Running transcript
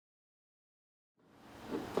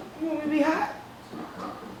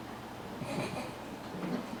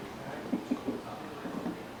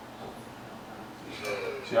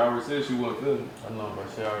She already said she wasn't feeling it. I know, but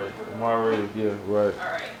I'm already, yeah, right.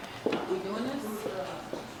 Alright. We doing this?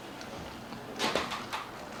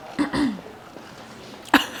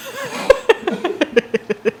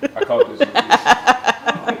 I caught this shit.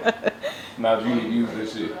 Now you need to use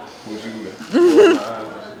this shit. What you do?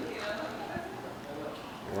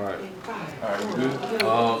 Right. Alright, you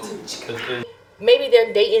good? Maybe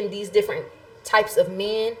they're dating these different types of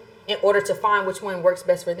men in order to find which one works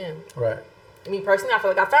best for them. Right. Me personally, I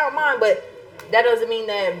feel like I found mine, but that doesn't mean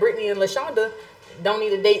that Brittany and LaShonda don't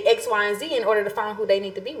need to date X, Y, and Z in order to find who they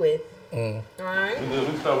need to be with. All right. We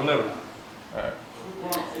can start whenever. All right.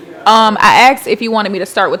 I asked if you wanted me to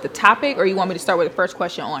start with the topic or you want me to start with the first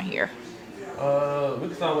question on here. We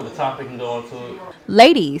can start with the topic and go on to it.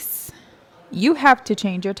 Ladies, you have to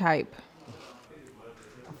change your type.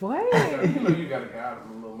 What? You know you gotta guide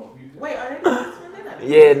them a little more. Wait, are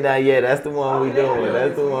they not? Yeah, that's the one we doing.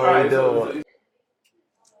 That's the one we doing.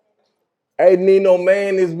 Hey, Nino,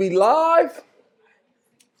 man, is we live?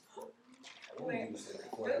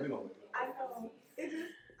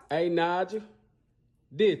 Hey, Nigel.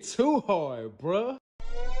 Did too hard, bruh.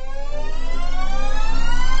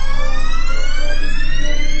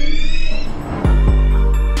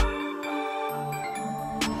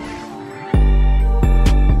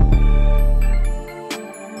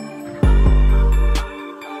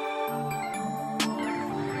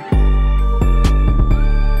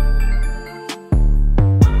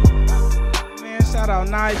 Shout out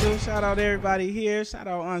Nigel, shout out everybody here, shout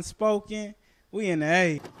out Unspoken. We in the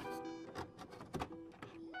A.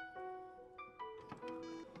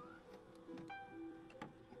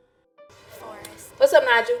 What's up,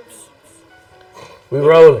 Nigel? We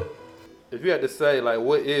rolling. If you had to say, like,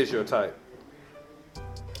 what is your type?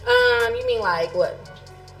 You mean like what?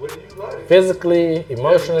 What do you like? Physically,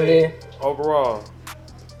 emotionally. Overall,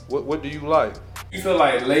 what do you like? You feel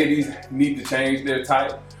like ladies need to change their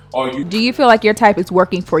type? Or you? Do you feel like your type is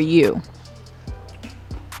working for you?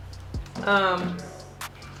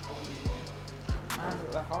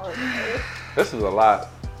 This is a lot.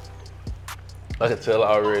 I can tell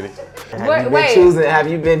already. Have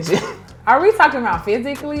you been choosing? Are we talking about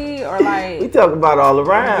physically or like? We talk about all Your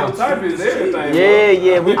around. type is everything.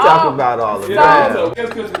 Yeah, we talk about all around. So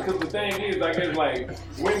because the thing is, I guess like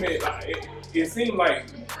women, it seems like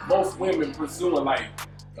most women pursuing like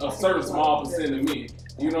a certain small percent of men.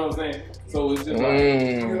 You know what I'm saying? So it's just like,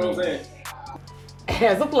 you know what I'm saying?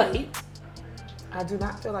 As of late, I do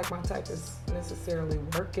not feel like my type is necessarily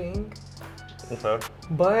working, Okay.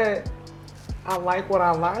 but I like what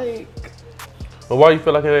I like. But why you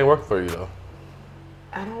feel like it ain't working for you though?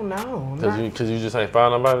 I don't know. Cause you just ain't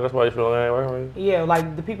found nobody. That's why you feel like it ain't working for you. Yeah,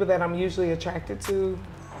 like the people that I'm usually attracted to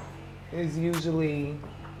is usually,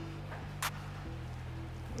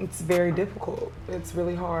 it's very difficult. It's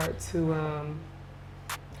really hard to,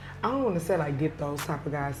 I don't want to say like get those type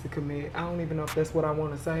of guys to commit. I don't even know if that's what I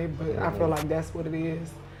want to say, but I feel like that's what it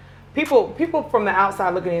is. People from the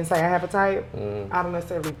outside looking in and say I have a type. I don't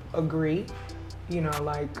necessarily agree. You know,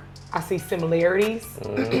 like I see similarities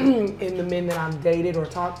in the men that I've dated or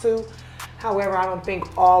talked to. However, I don't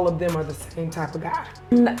think all of them are the same type of guy.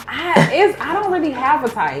 I don't really have a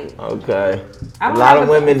type. Okay. I A don't lot have of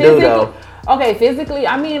women do though. Okay, physically,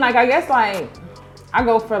 I mean, like I guess like I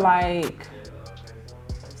go for like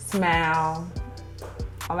smile.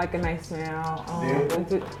 I like a nice smile.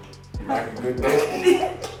 Like a good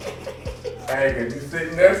day. Hey, cause you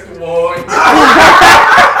sitting next to one.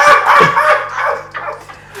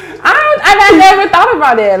 I never thought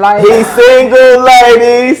about it. Like He's single,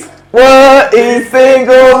 ladies. What? He's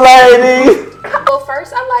single, ladies. Well,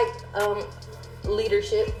 first I like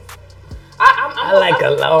leadership. I like a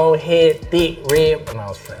long head, thick rib. No, I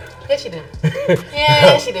was saying. Yes, she did.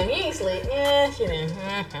 Yeah, she did. You ain't slick. Yeah, she did.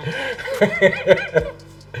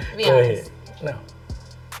 Be Go honest. ahead. No.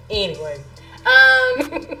 Anyway,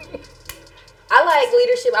 I like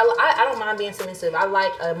leadership. I don't mind being submissive. I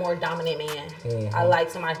like a more dominant man. I like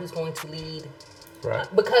somebody who's going to lead. Right.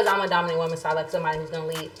 Because I'm a dominant woman, so I like somebody who's going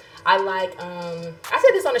to lead. I like, I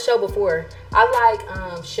said this on the show before. I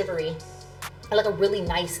like chivalry. I like a really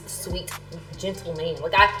nice, sweet, gentle man.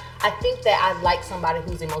 Like I think that I like somebody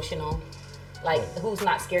who's emotional. Like, who's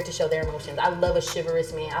not scared to show their emotions. I love a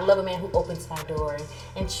chivalrous man. I love a man who opens my door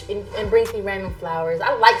and brings me random flowers.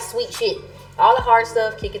 I like sweet shit. All the hard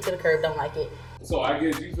stuff, kick it to the curb, don't like it. So I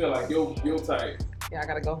guess you feel like your type. Yeah, I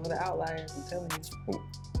gotta go for the outliers. I'm telling you.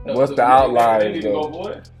 What's the outliers, They need to go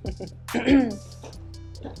for it.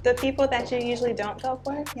 The people that you usually don't go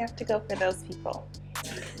for, you have to go for those people.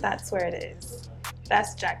 That's where it is.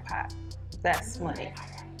 That's jackpot. That's money.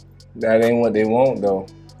 That ain't what they want though.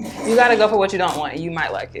 You gotta go for what you don't want, and you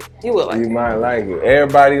might like it. You will like it. You might like it.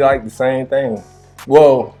 Everybody like the same thing.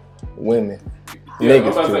 Well, women. Yeah, I'm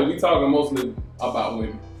Niggas about to say, too. we talking mostly about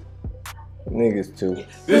women. Niggas too.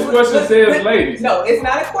 This question says ladies. No, it's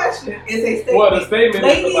not a question. It's a statement. Well, the statement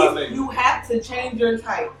ladies, is about ladies. You have to change your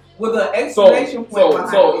type with an exclamation point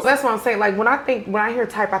behind it. That's what I'm saying. Like when I hear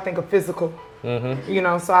type, I think of physical. Mm-hmm. You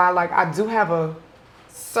know, so I do have a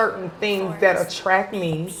certain things that attract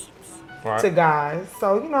me to guys.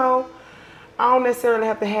 So, you know, I don't necessarily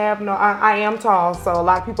have to have I am tall, so a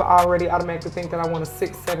lot of people already automatically think that I want a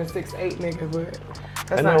 6'7", 6'8" nigga, but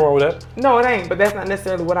that's Ain't nothing wrong with that. No, it ain't, but that's not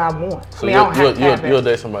necessarily what I want. So I mean, I don't have to have that. You'll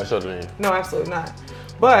date somebody shorter than you. No, absolutely not.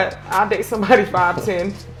 But I'll date somebody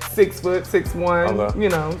 5'10", 6 foot, 6'1", Okay. you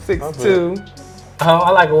know, 6'2".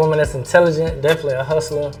 I like a woman that's intelligent, definitely a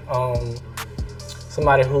hustler.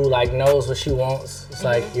 Somebody who like knows what she wants. It's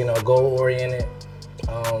like, you know, goal oriented.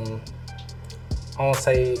 I won't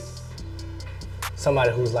say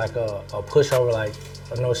somebody who's like a pushover, like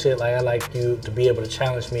no shit. Like I like you to be able to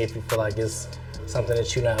challenge me if you feel like it's something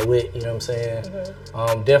that you're not with. You know what I'm saying?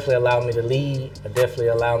 Definitely allow me to lead. Definitely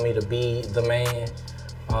allow me to be the man.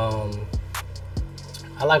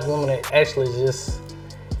 I like women that actually just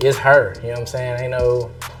is her. You know what I'm saying? Ain't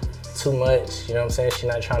no too much. You know what I'm saying? She's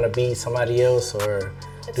not trying to be somebody else or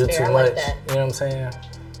do fair. too I much. like that. You know what I'm saying?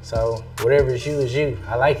 So whatever is you is you.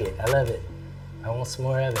 I like it. I love it. I want some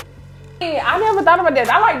more of it. Yeah, I never thought about that.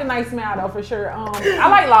 I like the nice smile though, for sure. I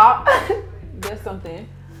like locks. That's something.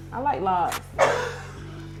 I like locks.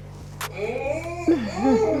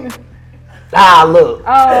 Look.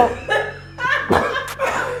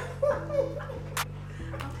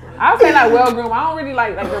 I would say like well groomed. I don't really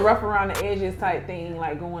like the rough around the edges type thing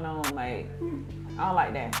like going on. Like I don't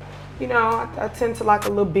like that. You know, I tend to like a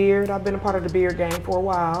little beard. I've been a part of the beard game for a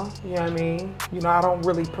while. You know what I mean? You know, I don't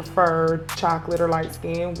really prefer chocolate or light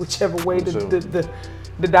skin, whichever way the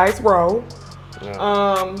dice roll.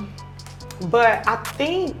 Yeah. But I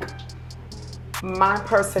think my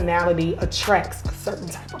personality attracts a certain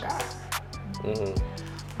type of guy.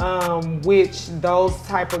 Which those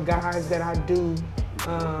type of guys that I do,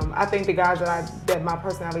 I think the guys that my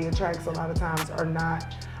personality attracts a lot of times are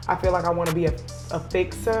not. I feel like I want to be a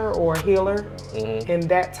fixer or a healer, and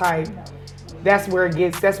that type. That's where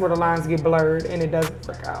the lines get blurred, and it doesn't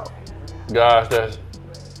work out. Guys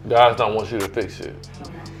don't want you to fix it.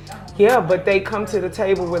 Yeah, but they come to the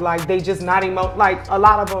table with like they just not like a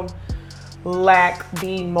lot of them lack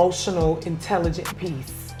the emotional intelligent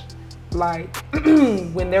piece. Like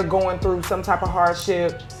when they're going through some type of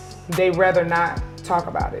hardship, they rather not talk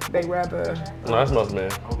about it. They rather No, that's most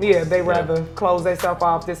men. Yeah, they rather close themselves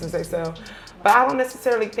off, distance themselves. But I don't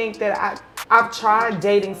necessarily think that I've tried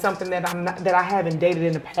dating something that I haven't dated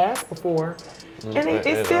in the past before. And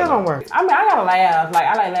it still don't work. I mean, I gotta laugh. Like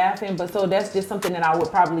I like laughing, but so that's just something that I would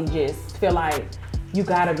probably just feel like you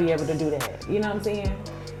gotta be able to do that. You know what I'm saying?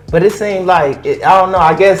 But it seemed like I don't know.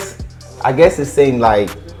 I guess it seemed like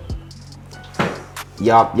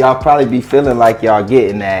y'all probably be feeling like y'all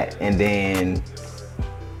getting that, and then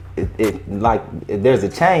it like there's a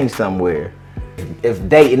change somewhere. If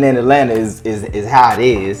dating in Atlanta is how it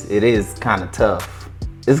is kind of tough.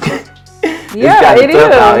 Yeah, it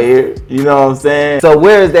tough is out here. You know what I'm saying? So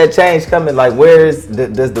where is that change coming? Like, does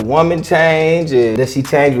the woman change? Does she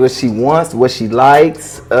change what she wants, what she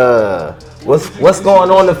likes? What's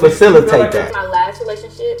going on to facilitate that? My last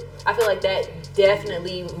relationship, I feel like that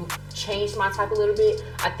definitely changed my type a little bit.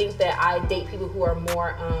 I think that I date people who are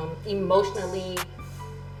more emotionally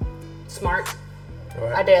smart.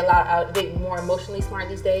 Right. I date more emotionally smart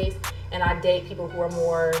these days, and I date people who are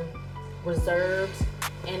more reserved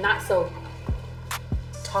and not so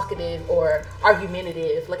talkative or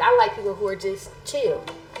argumentative. Like I like people who are just chill,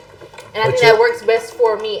 and I think that works best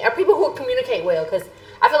for me. Are people who communicate well, because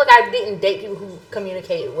I feel like I didn't date people who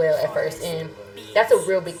communicated well at first, and that's a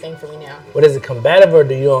real big thing for me now. But is it combative, or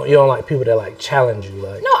do you don't like people that like challenge you?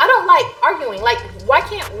 Like, No, I don't like arguing. Like, why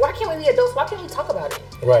can't we be adults? Why can't we talk about it?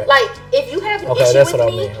 Right. Like, if you have an issue that's with what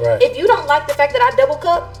I me, mean, right. if you don't like the fact that I double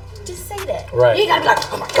cup, just say that. Right. You ain't gotta be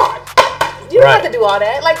like, oh my god. You don't have to do all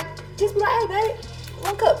that. Like, just be like, hey babe,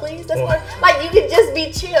 1 cup please. That's what. Like, you can just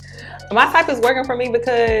be chill. My type is working for me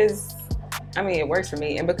because, I mean, it works for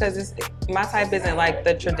me, and because my type isn't like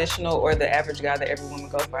the traditional or the average guy that every woman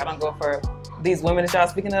goes for. I don't go for these women that y'all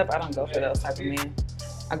speaking of. I don't go for those type of men.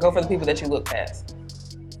 I go for the people that you look past.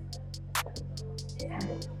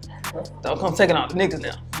 Don't come taking out the niggas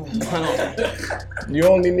now. You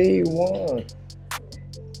only need one.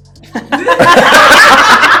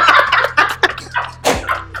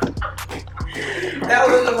 That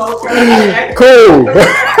was the most cool.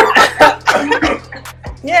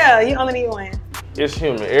 Yeah, one are you in? It's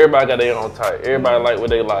human. Everybody got their own type. Everybody like what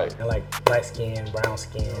they like. I like black skin, brown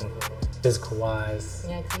skin, physical wise.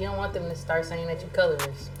 Yeah, because you don't want them to start saying that you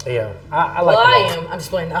colorless. Yeah, I like. Well, I am. I'm just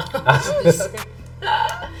playing now. I'm just joking.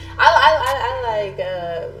 I like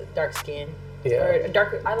dark skin. Yeah. Or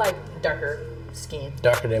darker. I like darker skin.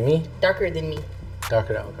 Darker than me? Darker than me.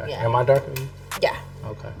 Darker than, okay. Yeah. Am I darker than you? Yeah.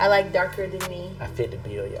 Okay. I like darker than me. I fit the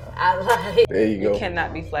bill, y'all. I like. There you go. You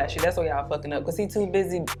cannot be flashy. That's why y'all fucking up. Because he too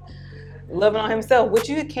busy loving on himself, which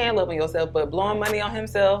you can love on yourself, but blowing money on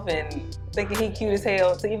himself and thinking he cute as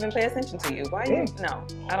hell to even pay attention to you. Why you? No,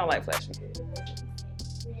 I don't like flashy.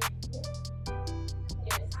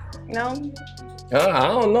 No? I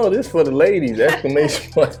don't know. This for the ladies.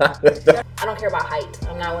 Exclamation point. I don't care about height.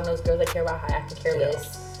 I'm not one of those girls that care about height. I can care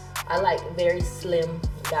less. I like very slim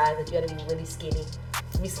guys that you gotta be really skinny.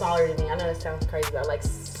 Be smaller than me. I know that sounds crazy, but I like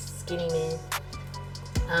skinny men.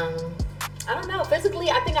 I don't know. Physically,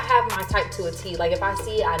 I think I have my type to a T. Like if I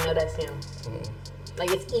see it, I know that's him.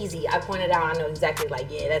 Like it's easy. I point it out. I know exactly.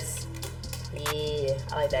 Like yeah,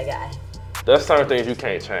 I like that guy. There's certain things you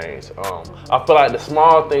can't change. I feel like the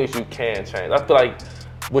small things you can change. I feel like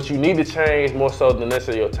what you need to change more so than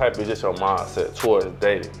necessarily your type is just your mindset towards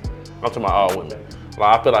dating. I'm talking about all women.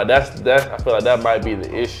 Like I feel like I feel like that might be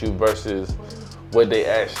the issue versus what they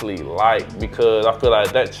actually like, because I feel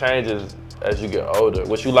like that changes as you get older.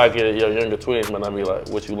 What you like in your younger 20s might not be like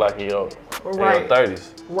what you like in your 30s.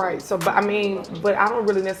 Right. So, but I don't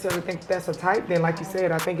really necessarily think that's a type. Then, like you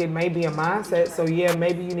said, I think it may be a mindset. So, yeah,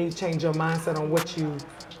 maybe you need to change your mindset on what you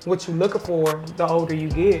looking for the older you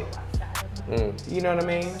get. You know what I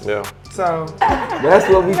mean? Yeah. So that's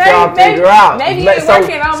what we trying to figure out. Maybe you're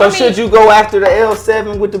working on So should you go after the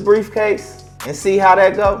L7 with the briefcase and see how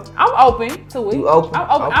that go? I'm open to it. You open?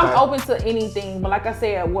 I'm open to anything, but like I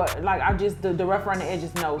said, I just the rough around the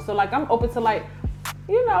edges no. So like I'm open to like,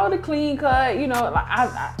 you know, the clean cut. You know, like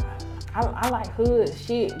I like hood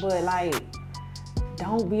shit, but like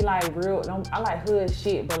don't be like real. I like hood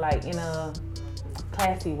shit, but like in a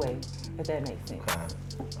classy way, if that makes sense.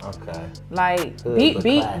 Okay. Like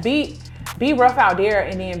be rough out there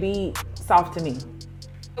and then be soft to me.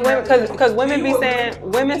 Because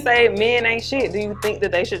women say men ain't shit. Do you think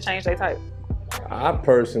that they should change their type? I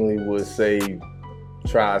personally would say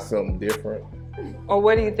try something different. Or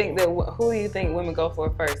what do you think who do you think women go for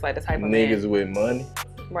first? Like the type of niggas man? With money.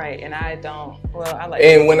 Right, and I don't. Well, I like.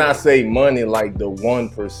 And when I say money, like the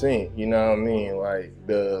 1%, you know what I mean? Like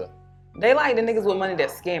they like the niggas with money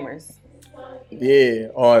that's scammers. Yeah,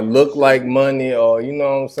 or look like money, or you know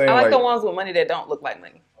what I'm saying. I like the ones with money that don't look like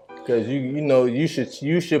money. Because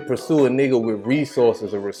you should pursue a nigga with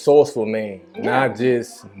resources, a resourceful man, not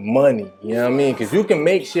just money. You know what I mean? Because you can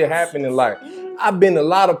make shit happen in life. I've been on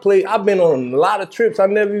a lot of trips I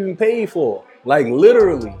never even paid for. Like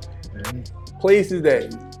literally, places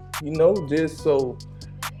that just so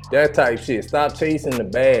that type shit. Stop chasing the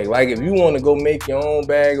bag. Like if you want to go make your own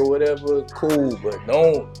bag or whatever, cool. But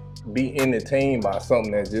don't be entertained by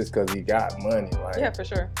something that's just because he got money. Like yeah, for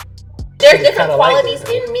sure. There's different qualities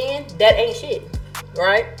in men that ain't shit,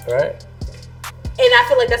 right? Right. And I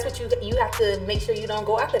feel like that's what you have to make sure you don't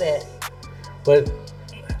go after that. But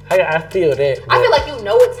I feel that. I feel like you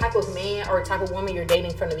know what type of man or type of woman you're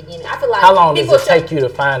dating from the beginning. I feel like how long does it take you to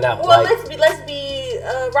find out? Well, let's be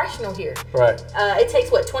rational here. Right. It takes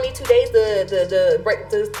 22 days to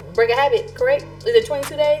break a habit, correct? Is it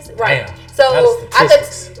 22 days? Right. Damn, so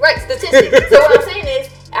statistics. So what I'm saying is,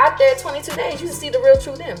 after 22 days, you can see the real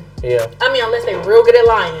truth in them. Yeah. I mean, unless they real good at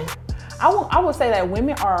lying. I would say that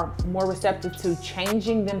women are more receptive to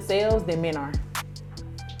changing themselves than men are.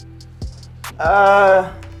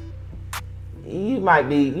 You might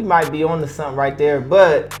be on to something right there,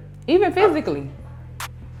 but even physically,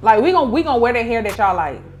 like we gonna wear the hair that y'all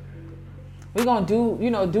like. We gonna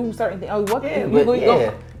do certain things. Oh, what?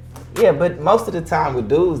 Yeah, but most of the time with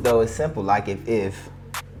dudes though, it's simple. Like if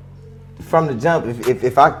from the jump,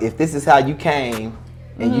 if this is how you came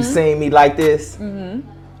and you seen me like this,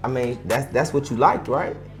 I mean that's what you liked,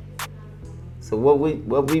 right? So what we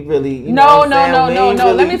really no.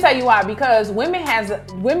 Let me tell you why. Because women has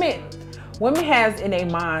in their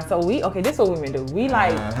mind. So this is what women do. We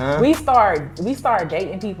like we start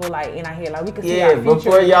dating people like in our head, like we can see our future.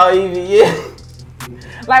 Before y'all even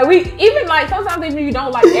Like we even like sometimes even if you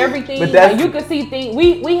don't like everything, but like you can see things.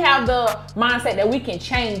 We have the mindset that we can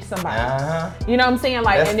change somebody. You know what I'm saying?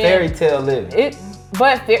 Like that's and then fairy tale living.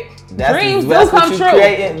 Dreams do come true.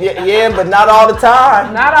 Yeah, but not all the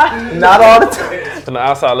time. Not all the time. From the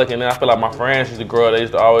outside looking in, I feel like my friends used to grow up. They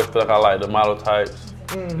used to always feel like I like the model types.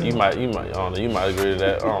 You might, I don't know. You might agree to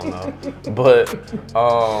that. I don't know, but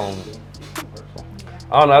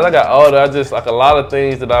I don't know. As I got older, I just like a lot of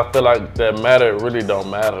things that I feel like that matter really don't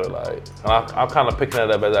matter. Like I'm kind of picking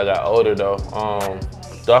that up as I got older though.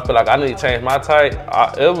 Do I feel like I need to change my type?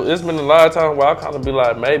 It's been a lot of times where I kind of be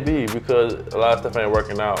like maybe because a lot of stuff ain't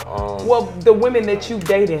working out. Well, the women that you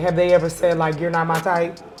dated, have they ever said like you're not my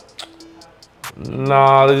type?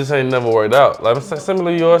 Nah, they just ain't never worked out. Like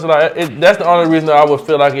similar to yours, like that's the only reason I would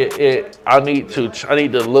feel like I need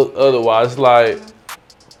to look otherwise. Like,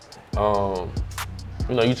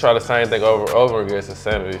 you know, you try the same thing over again, it's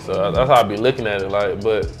insanity. So that's how I be looking at it. Like,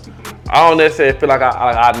 but I don't necessarily feel like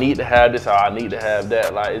I need to have this or I need to have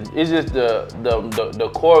that. Like, it's just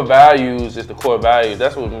the core values. Just the core values.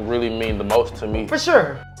 That's what really mean the most to me. For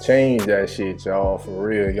sure. Change that shit, y'all. For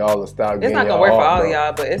real, y'all will stop getting. It's not gonna work for all of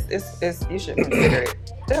y'all, but it's you should consider it.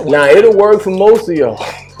 Nah, it'll work for most of y'all.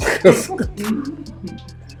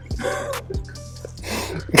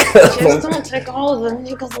 Just don't take all of the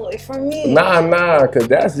niggas away from me. Nah, cause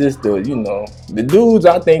that's just the the dudes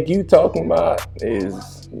I think you talking about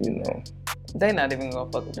is they not even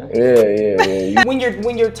gonna fuck with you. Yeah.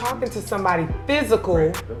 When you're talking to somebody,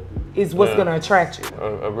 physical is what's gonna attract you.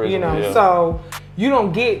 So you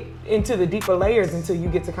don't get into the deeper layers until you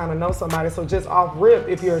get to kind of know somebody. So just off rip,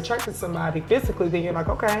 if you're attracted to somebody physically, then you're like,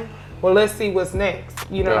 okay, well let's see what's next.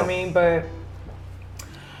 You know what I mean? But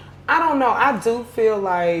I don't know. I do feel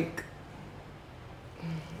like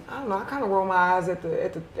I don't know. I kind of roll my eyes at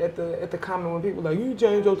the comment when people like you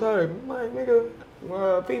change your type. I'm like, nigga,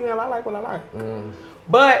 female, I like what I like.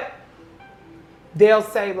 But they'll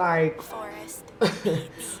say like,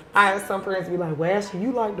 I have some friends be like, well, Ashley,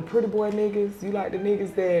 you like the pretty boy niggas. You like the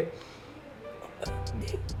niggas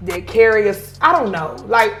that carry us. I don't know.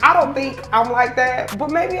 Like, I don't think I'm like that,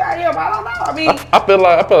 but maybe I am. I don't know. I mean, I feel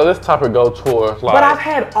like this topic go towards like. But I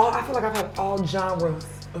feel like I've had all genres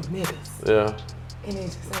of niggas. Yeah. And it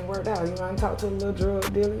just ain't worked out. You know, I talked to a little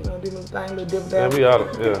drug dealer, do a little thing, a little different. Yeah, we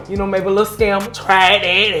out. Yeah. You know, maybe a little scam. Tried that.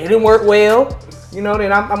 It didn't work well. You know,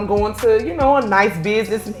 then I'm going to, a nice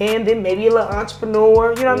businessman, then maybe a little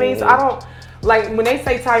entrepreneur. You know what I mean? So I don't, like, when they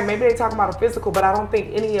say type, maybe they talk about a physical, but I don't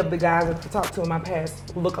think any of the guys that I talked to in my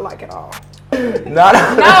past look alike at all. No,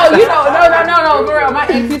 for real. My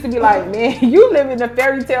ex used to be like, man, you live in a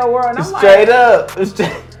fairy tale world. And I'm straight up.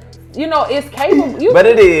 It's capable. But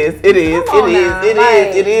it is,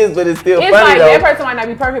 but it's still it's funny like, though. that person might not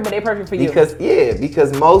be perfect, but they're perfect for you.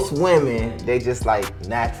 Because most women, they just like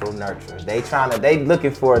natural nurturers. They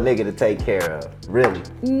looking for a nigga to take care of, really.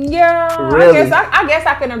 Yeah, really. I guess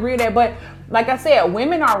I can agree with that, but like I said,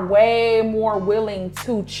 women are way more willing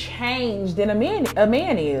to change than a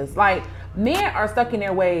man is. Like, men are stuck in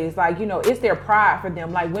their ways. Like, it's their pride for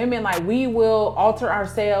them. Like, women, like, we will alter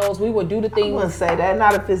ourselves. We will do the things. I wouldn't say that.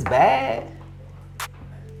 Not if it's bad.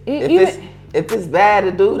 If it's bad,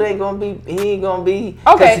 the dude ain't gonna be.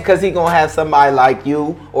 Okay. Because he gonna have somebody like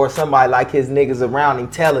you or somebody like his niggas around him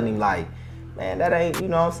telling him like, man, that ain't. You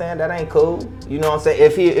know what I'm saying? That ain't cool. You know what I'm saying?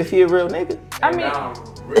 If he a real nigga. I mean,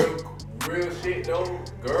 real shit though.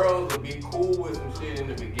 Girls will be cool with some shit in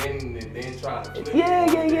the beginning and then try to flip it.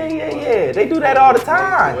 Yeah. They do that all the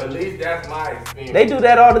time. Well, at least that's my experience. They do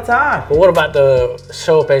that all the time. But what about the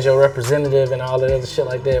show up as your representative and all that other shit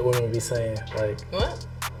like that women be saying? Like, what?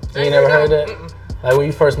 You ain't never heard that? Like, when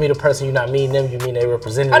you first meet a person, you're not meeting them, you mean they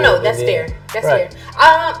representative. Oh no, that's fair. That's fair.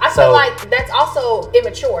 I feel like that's also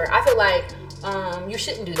immature. I feel like you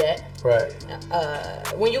shouldn't do that. Right.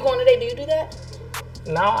 When you go on a date, do you do that?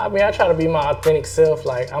 No, I mean, I try to be my authentic self.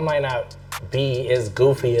 Like, I might not be as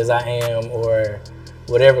goofy as I am or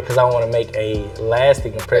whatever, because I want to make a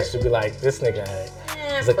lasting impression to be like, this nigga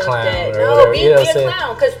is a clown or whatever. Be a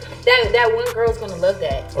clown, because that one girl's gonna love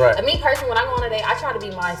that. Right. Me personally, when I go on a date, I try to be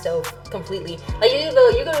myself completely. Like, you're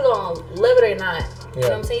gonna love it or not. You know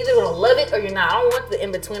what I'm saying? You're either gonna love it or you're not. I don't want the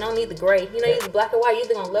in between. I don't need the gray. You're either black or white. You're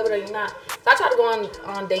either gonna love it or you're not. So I try to go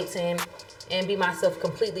on dates and be myself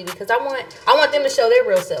completely, because I want them to show their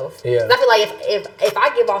real self. Yeah. I feel like if I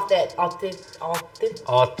give off that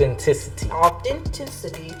authenticity,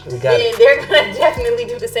 then they're gonna definitely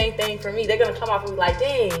do the same thing for me. They're gonna come off and be like,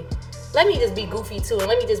 dang, let me just be goofy too, and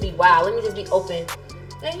let me just be wild, let me just be open,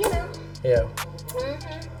 and Yeah.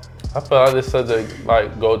 I feel like this subject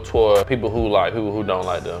like go toward people who don't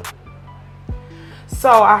like them. So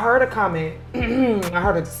I heard a comment, I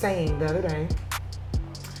heard a saying the other day,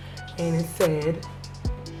 and it said,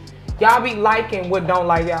 y'all be liking what don't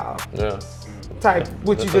like y'all. Yeah. type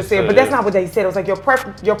what you just said, but that's not what they said. It was like your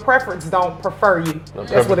preference don't prefer you.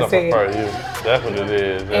 That's what it said. That's what it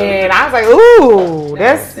is. And I was like, ooh,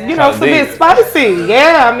 that's some bit spicy.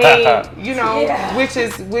 Yeah, I mean, which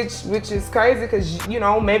is crazy because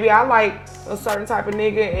maybe I like a certain type of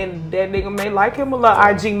nigga and that nigga may like him a little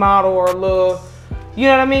IG model or a little, you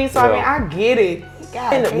know what I mean? So I mean, I get it.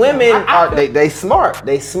 And women are they smart.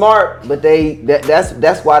 They smart, but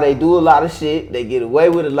that's why they do a lot of shit. They get away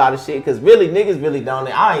with a lot of shit because really niggas really don't.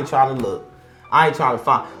 I ain't trying to look. I ain't trying to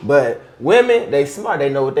find. But women, they smart. They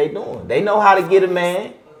know what they doing. They know how to get a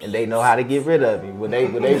man and they know how to get rid of him. When they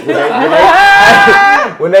flip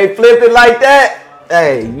it like that,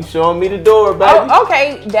 hey, you showing me the door, baby. Oh,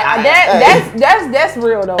 okay, that's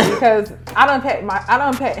real though because I done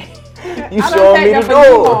packed. You showing me the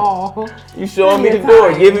door. You showing me the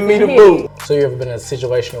door, giving me the boot. So you ever been in a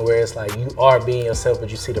situation where it's like you are being yourself, but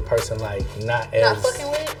you see the person like not fucking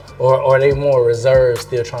with? Or are they more reserved,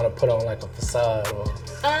 still trying to put on like a facade or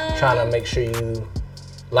trying to make sure you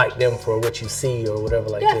like them for what you see or whatever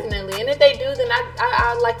like that? Definitely, and if they do, then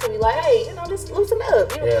I like to be like, hey, just loosen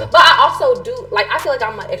up. Yeah. But I also do I feel like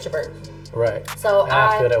I'm an extrovert. Right. So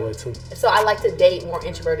I feel that way too. So I like to date more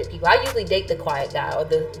introverted people. I usually date the quiet guy or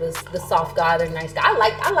the soft guy, the nice guy.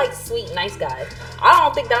 I like sweet, nice guys. I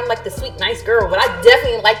don't think that I'm like the sweet, nice girl, but I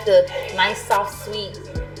definitely like the nice, soft, sweet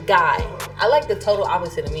guy. I like the total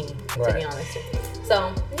opposite of me, to be honest.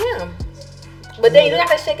 So yeah. But then you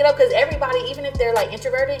gotta shake it up because everybody, even if they're like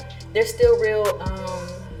introverted, they're still real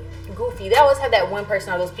goofy. They always have that one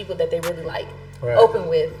person or those people that they really like. Right. Open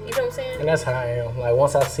with, you know what I'm saying? And that's how I am. Like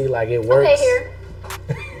once I see like it works. Okay,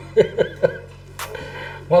 here.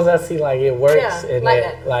 Once I see like it works and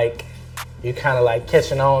like you kind of like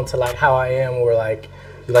catching on to like how I am, or like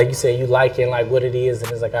you said, you liking like what it is,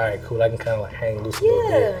 and it's like, all right, cool. I can kind of like hang loose a little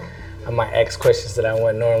bit. I might ask questions that I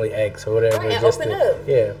wouldn't normally ask or whatever. Right, and open up.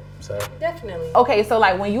 Yeah. So definitely. Okay, so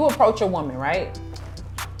like when you approach a woman, right?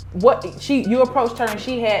 You approached her and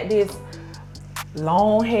she had this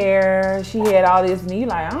long hair, she had all this, and you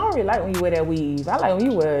like, I don't really like when you wear that weave. I like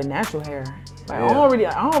when you wear natural hair. Like I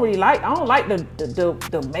don't like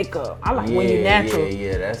the makeup. I like when you natural.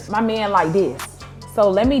 Yeah, that's my man like this. So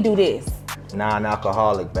let me do this.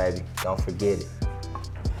 Non-alcoholic, baby. Don't forget it.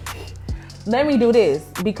 Let me do this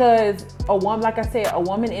because a woman, like I said, a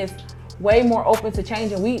woman is way more open to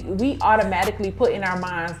changing. We automatically put in our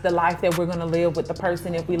minds the life that we're gonna live with the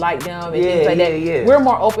person if we like them and things like that. Yeah. We're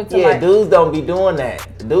more open to dudes don't be doing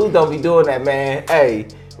that. Dudes don't be doing that, man. Hey,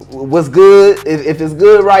 what's good? If it's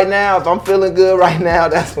good right now, if I'm feeling good right now,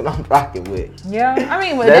 that's what I'm rocking with. Yeah, I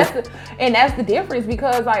mean, that's the difference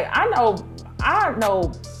because like I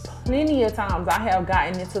know plenty of times I have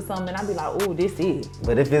gotten into something and I be like, oh, this is.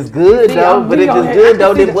 But if it's good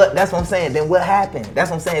though, then what? That's what I'm saying. Then what happened?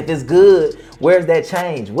 That's what I'm saying. If it's good, where's that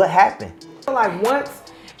change? What happened? Like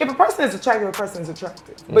if a person is attractive, a person is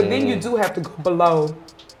attractive. But then you do have to go below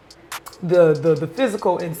the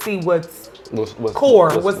physical and see what's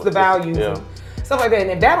core, what's the values, and stuff like that.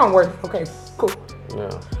 And if that don't work, okay, cool.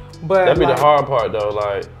 Yeah. But that'd be the hard part though,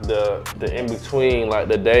 like the in between, like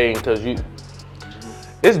the dating, because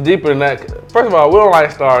it's deeper than that. First of all, we don't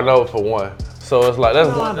like starting over for one. So it's like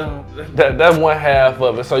that's one half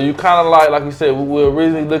of it. So you kind of like you said, we're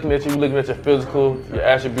really looking at your physical, your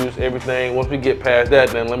attributes, everything. Once we get past that,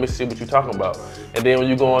 then let me see what you're talking about. And then when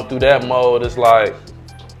you're going through that mode, it's like,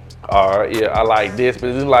 all right, yeah, I like this.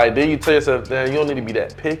 But it's like, then you tell yourself, you don't need to be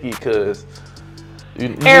that picky because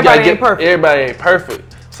everybody ain't perfect. Everybody ain't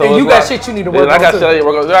perfect. So and you got shit you need to work on. I got shit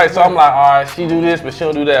work on. Right, so I'm like, all right, she do this, but she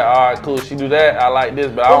don't do that. All right, cool, she do that. I like this,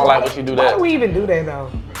 but I don't like when she do that. Why do we even do that though?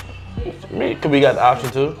 Because we got the option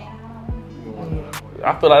to.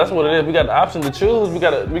 I feel like that's what it is. We got the option to choose. We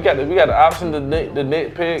got the option to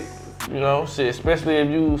nitpick. You know, shit. Especially if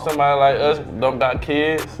you somebody like us don't got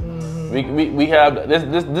kids. Mm-hmm. We have this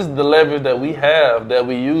is the leverage that we have that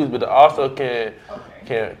we use, but it also can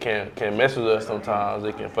mess with us sometimes.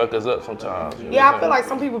 It can fuck us up sometimes. I feel like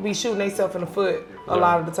some people be shooting themselves in the foot a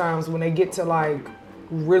lot of the times when they get to like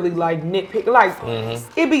really like nitpick. Like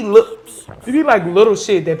it be like little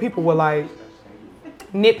shit that people will like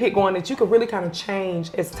nitpick on that you could really kind of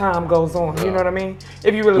change as time goes on. You know what I mean?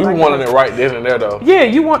 If you really we wanted it right then and there though. Yeah,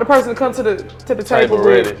 you want the person to come to the table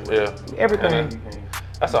ready. With everything.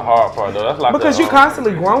 That's a hard part though. That's like because you're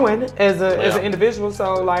constantly growing as an individual.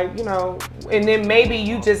 So like, you know, and then maybe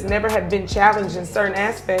you just never have been challenged in certain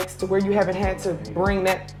aspects to where you haven't had to bring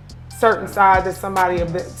that certain side that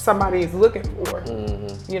somebody is looking for.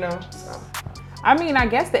 You know. So. I mean, I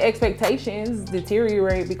guess the expectations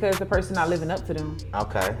deteriorate because the person not living up to them.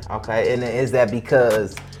 Okay. And is that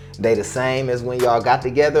because they the same as when y'all got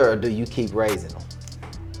together, or do you keep raising them?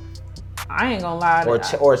 I ain't gonna lie.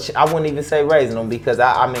 Or I wouldn't even say raising them, because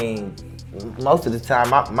I mean, most of the time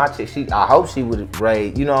my chick, I hope she would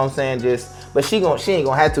raise, you know what I'm saying? But she ain't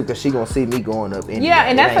gonna have to, because she gonna see me going up anyway. Yeah,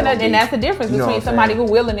 and that's the difference between somebody who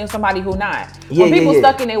willing and somebody who not. Yeah, when people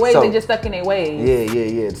stuck in their ways, so, they just stuck in their ways.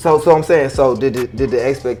 Yeah. So I'm saying, so did the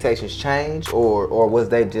expectations change, or was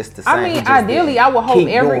they just the same? I mean, ideally, I would hope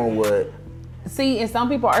doing what. See, and some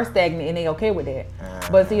people are stagnant and they okay with that.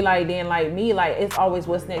 But see, like then, like me, like it's always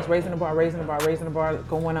what's next, raising the bar,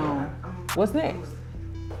 going on. What's next?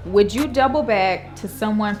 Would you double back to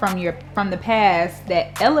someone from the past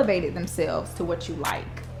that elevated themselves to what you like?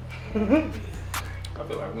 I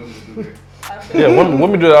feel like women do that. Yeah,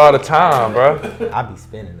 women do that all the time, bro. I be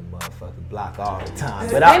spinning the motherfucking block all the time.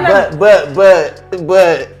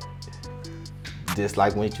 But just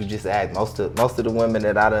like when you just asked, most of the women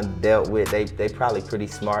that I done dealt with, they probably pretty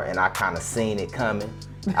smart, and I kind of seen it coming.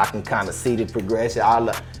 I can kind of see the progression.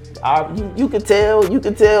 You can tell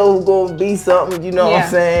who's gonna be something. You know what I'm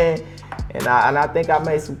saying? And I think I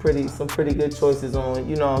made some pretty good choices on,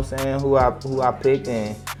 you know what I'm saying, who I picked,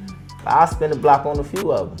 and I spin the block on a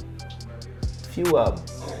few of them.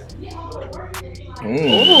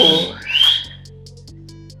 Ooh.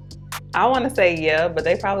 I want to say yeah, but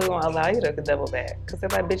they probably won't allow you to double back, because they're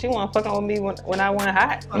like, bitch, you want to fuck with me when I want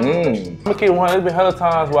hot. I'm gonna keep one. There's been hella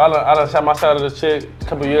times where I done shot my shot at a chick a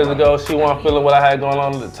couple years ago. She wasn't feeling what I had going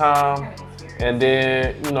on at the time, and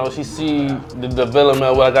then she see the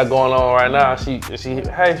development of what I got going on right now. She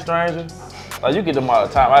hey stranger, like you get them all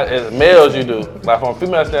the time. As males you do. Like from a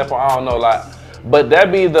female standpoint, I don't know. Like, but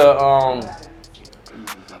that be the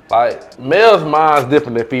like males' minds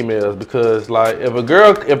different than females, because like if a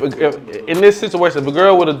girl, if in this situation, if a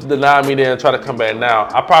girl would have denied me then and try to come back now,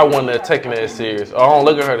 I probably wouldn't have taken it as serious, or I don't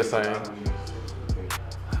look at her the same.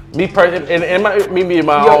 Me personally, and it might be in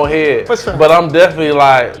my own head, sure. But I'm definitely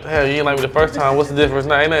like, hell, you ain't like me the first time. What's the difference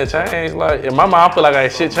now? Ain't nothing changed. Like in my mind, I feel like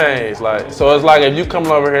ain't shit changed. Like so, it's like if you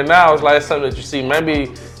coming over here now, it's like it's something that you see.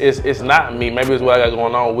 Maybe it's not me. Maybe it's what I got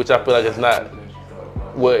going on, which I feel like it's not.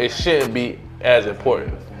 Well, it shouldn't be as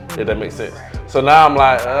important. If that makes sense. So now I'm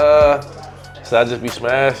like, should I just be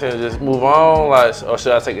smashing and just move on? Like, or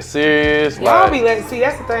should I take it serious? Y'all be letting, see,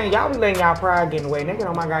 that's the thing. Y'all be letting y'all pride get in the way. They get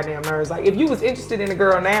on my goddamn nerves. Like, if you was interested in a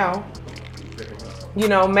girl now,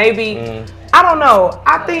 maybe, I don't know.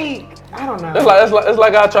 I don't know. It's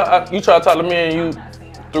like you try to talk to me and you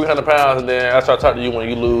 300 pounds, and then I try to talk to you when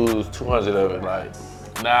you lose 200 of it. Like,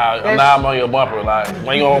 now I'm on your bumper. Like,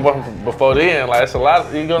 when you on my bumper before then, like, it's a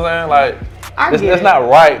lot. You know what I'm saying? Like. It's not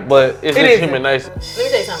right, but it's just human nature. Let me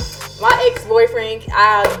tell you something. My ex-boyfriend,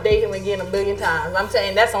 I'll date him again 1,000,000,000 times. I'm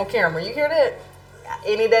saying that's on camera. You hear that?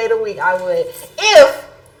 Any day of the week, I would. If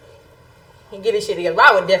he get his shit together,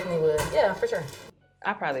 I would definitely would. Yeah, for sure.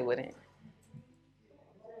 I probably wouldn't.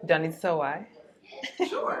 Don't need to tell why.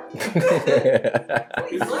 Sure.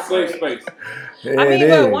 It's a safe space. I mean,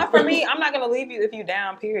 but one for me, I'm not gonna leave you if you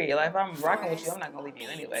down. Period. Like if I'm rocking with you, I'm not gonna leave you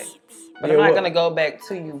anyway. But I'm not gonna go back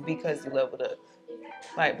to you because you leveled up.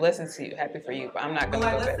 Like blessings to you, happy for you, but I'm not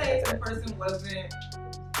gonna go back. Let's say if the person wasn't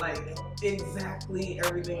like exactly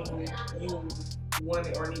everything you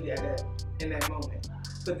wanted or needed in that moment,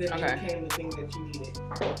 but then it became the thing that you needed.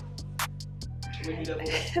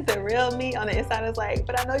 The real me on the inside is like,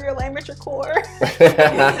 but I know you're lame at your core.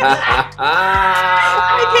 I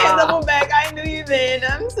can't double back. I knew you then.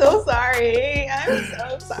 I'm so sorry.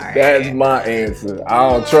 That's my answer. I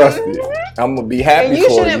don't trust it. I'm gonna be happy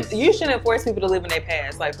for you. You shouldn't force people to live in their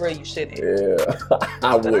past. Like, bro, you shouldn't. Yeah,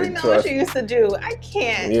 I wouldn't trust. I know what you used to do. I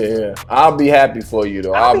can't. Yeah, I'll be happy for you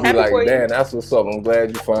though. I'll be like, damn, you. That's what's up. I'm glad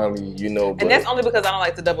you finally, But... And that's only because I don't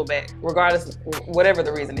like to double back, regardless, whatever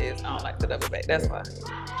the reason is. I don't like to double back. That's why.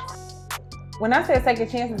 When I said second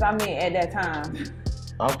chances, I mean at that time.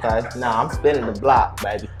 Okay, I'm spinning the block,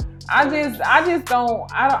 baby. I just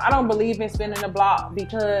don't believe in spinning the block,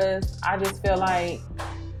 because I just feel like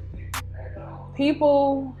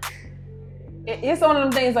people, it's one of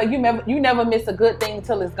them things like you never miss a good thing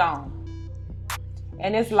till it's gone.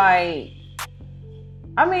 And it's like,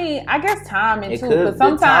 I mean, I guess timing too, because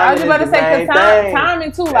sometimes I was about to say, because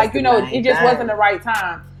timing too, like, it just wasn't the right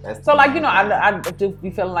time. So like, I do be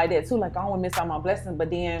feeling like that too, like I don't want to miss out my blessings, but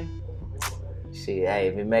then shit, hey,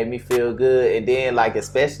 if it made me feel good, and then like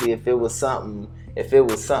especially if it was something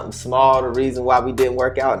small, the reason why we didn't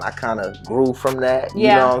work out, and I kind of grew from that, you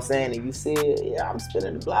know what I'm saying, and you see it, I'm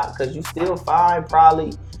spinning the block, because you still fine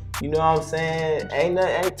probably, you know what I'm saying,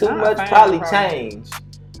 ain't too much probably changed.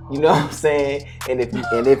 You know what I'm saying? And if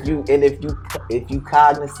you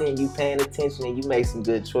cognizant, you paying attention, and you make some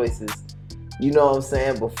good choices, you know what I'm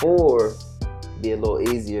saying, before, be a little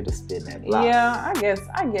easier to spin that block. Yeah, I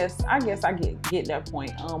guess I get that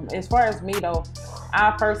point. As far as me though,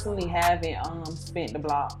 I personally haven't spent the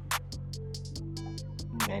block.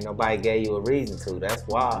 Ain't nobody gave you a reason to. That's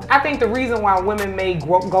why. I think the reason why women may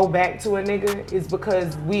go back to a nigga is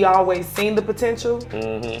because we always seen the potential,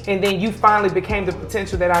 and then you finally became the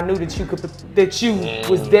potential that I knew that you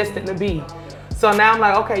was destined to be. So now I'm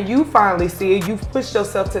like, okay, you finally see it. You've pushed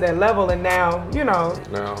yourself to that level, and now, you know.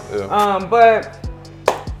 Now, yeah. But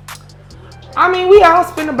I mean, we all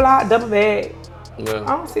spin the block, double bag. Yeah.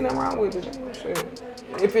 I don't see nothing wrong with it. Shit.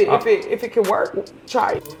 If it can work,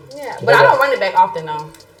 try it. Yeah, but I don't run it back often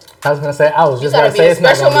though. I was gonna say, I was just gonna be say a it's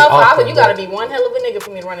not special gonna be often. You gotta be one hell of a nigga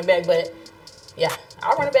for me to run it back. But yeah,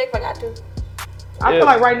 I'll run it back if I got to. I feel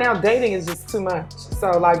like right now dating is just too much.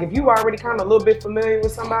 So like if you already kind of a little bit familiar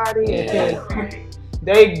with somebody and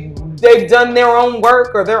they've done their own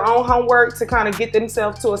work or their own homework to kind of get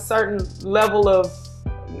themselves to a certain level of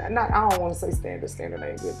I don't want to say standard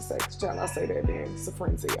ain't good to say. Shall I say that then? It's a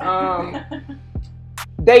frenzy.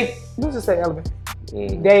 Let's just say elevated.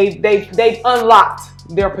 They've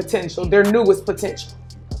unlocked their potential, their newest potential.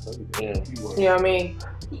 You know what I mean?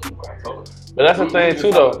 But that's the thing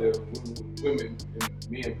too, though. Women and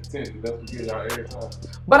men potential. That's what get out every time.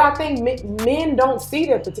 But I think men don't see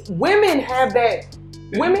that potential. Women have that.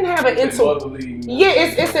 Women have an intuition. Yeah,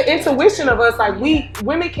 it's an intuition of us. Like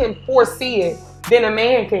women can foresee it than a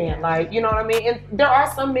man can. Like, you know what I mean? And there are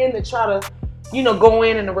some men that try to, you know, go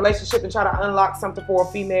in a relationship and try to unlock something for a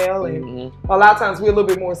female, and a lot of times we're a little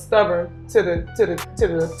bit more stubborn to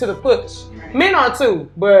the push. Men are too,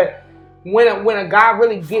 but when a guy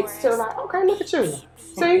really gets to like, okay, look at you,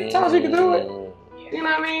 see, told you could do it. You know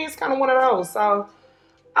what I mean? It's kind of one of those. So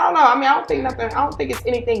I don't know. I mean, I don't think it's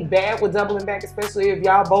anything bad with doubling back, especially if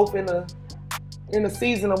y'all both in a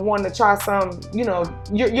season of wanting to try some, you know,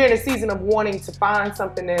 you're in a season of wanting to find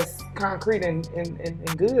something that's concrete and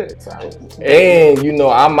good. So. And, you know,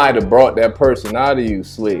 I might have brought that person out of you,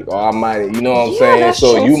 Slick, or I might, you know what I'm saying?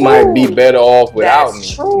 So you might be better off without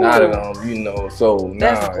me. True. Not that you know, so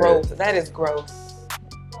that's growth. That is growth.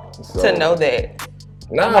 So, to know that.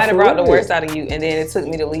 I might have brought the worst out of you, and then it took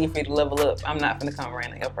me to leave for you to level up. I'm not gonna come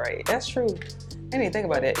around and upgrade. That's true. I didn't think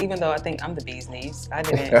about that. Even though I think I'm the bee's knees, I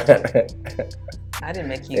didn't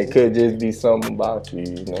make you. It could just be something about you,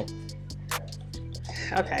 you know.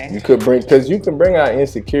 Okay. You could you can bring out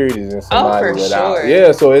insecurities in somebody without. Sure.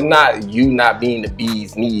 Yeah, so it's not you not being the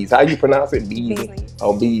bee's knees. How you pronounce it? Bees knees.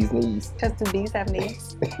 Oh, bee's knees. Because the bees have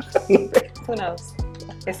knees. Who knows?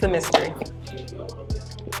 It's a mystery.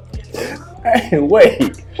 Hey,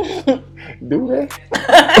 wait. Do they?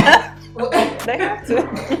 They have to.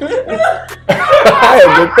 I had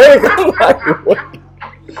to think. I'm like, wait.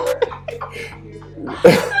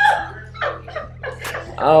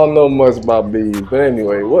 I don't know much about bees, but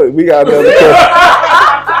anyway, what we got another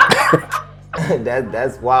question.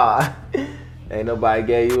 That's why ain't nobody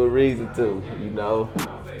gave you a reason to. You know,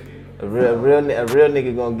 a real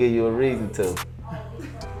nigga gonna give you a reason to.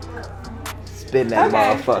 Spin that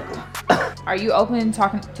motherfucker. Are you open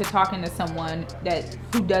talking to someone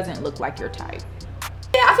who doesn't look like your type?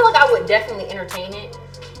 Yeah, I feel like I would definitely entertain it,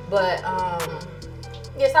 but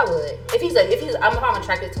yes, I would. If I'm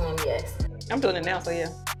attracted to him, yes. I'm doing it now, so yeah.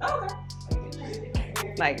 Okay.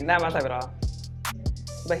 Like, not my type at all.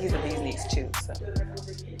 But he's a bee's knees too, so.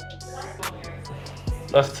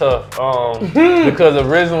 That's tough. Because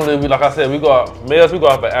originally, like I said, males go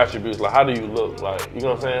off of attributes. Like, how do you look? Like, you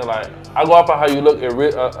know what I'm saying? Like, I go off of how you look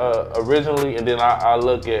originally, and then I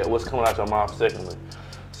look at what's coming out your mouth secondly.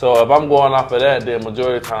 So if I'm going off of that, then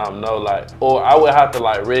majority of the time, no. Like, or I would have to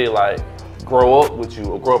like really like grow up with you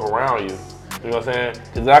or grow up around you. You know what I'm saying?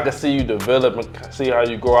 Because I can see you develop and see how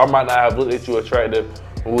you grow. I might not have looked at you attractive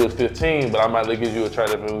when we was 15, but I might look at you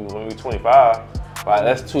attractive when we were 25. Like,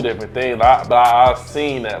 that's two different things. But I've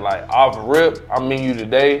seen that, like, off rip, I meet you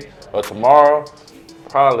today or tomorrow,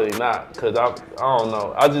 probably not. Because I don't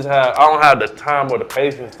know. I don't have the time or the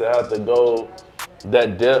patience to have to go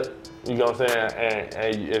that depth. You know what I'm saying? And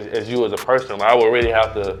as you as a person, like, I would really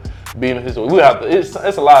have to be in a situation. It's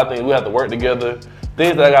a lot of things. We have to work together.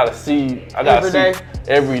 Things that I gotta see.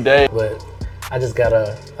 Every day. But I just got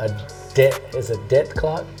a debt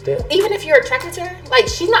clock. Even if you're attracted to her, like,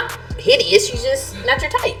 she's not hideous. She's just not your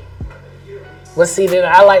type. But see, then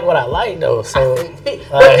I like what I like though. So, but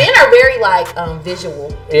men are very like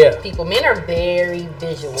visual. Yeah. People. Men are very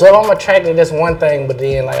visual. So if I'm attracted, that's one thing. But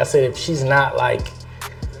then, like I said, if she's not like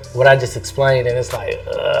what I just explained, then it's like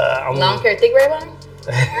I'm long hair, thick red one.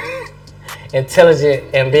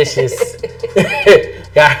 Intelligent, ambitious,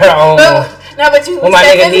 got her own No, but you. When my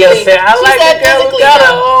nigga Neil said, I like the girl who got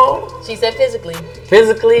her own. She said physically.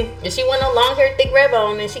 Physically? If she wasn't a long hair, thick red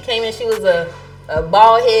bone, and she came in, she was a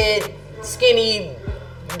bald head, skinny,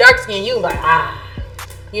 dark skin. You like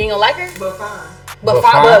you ain't gonna like her? But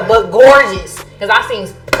fine. But gorgeous. Cause I seen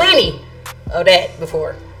plenty of that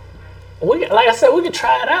before. Like I said, we could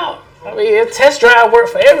try it out. I mean, a test drive work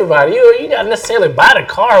for everybody. You not necessarily buy the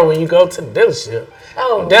car when you go to the dealership.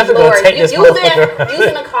 Oh, definitely Lord. gonna take this motherfucker.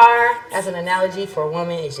 Using a car as an analogy for a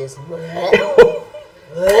woman is just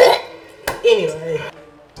anyway.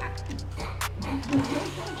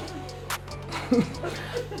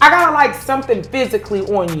 I gotta like something physically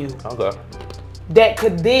on you. Okay. That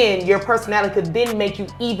could then, your personality could then make you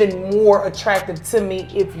even more attractive to me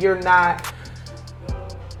if you're not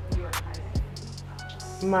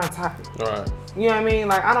my type. Right. You know what I mean?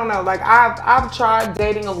 Like, I don't know. Like, I've tried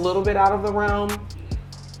dating a little bit out of the realm.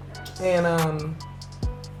 And, I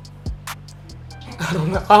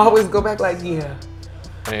don't know. I always go back like, yeah.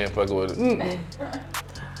 I ain't fucking with it. Mm-mm.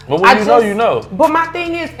 But when you know. But my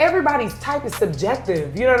thing is, everybody's type is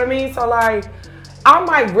subjective. You know what I mean? So, like, I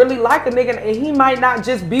might really like a nigga, and he might not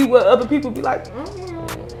just be what other people be like.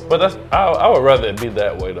 But I would rather it be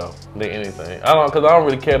that way though than anything. Because I don't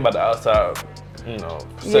really care about the outside,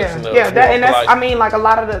 perception of that, and that's. I mean, like a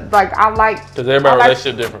lot of the I like. Because everybody's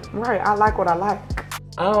relationship different. Right, I like what I like.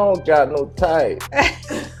 I don't got no type.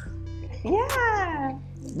 Yeah.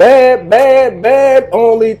 Bad.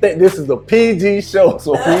 Only thing. This is a PG show,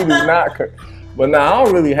 so we do not. But now I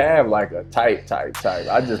don't really have like a type.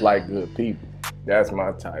 I just like good people. That's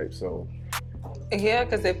my type. So. Yeah,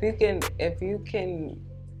 because if you can,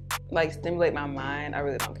 like stimulate my mind, I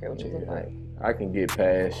really don't care what you look like. I can get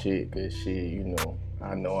past shit, cause shit,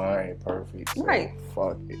 I know I ain't perfect. So right.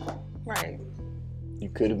 Fuck it. Right. You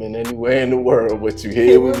could have been anywhere in the world, but you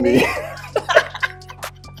here with me.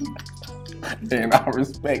 And I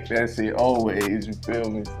respect that shit always. You feel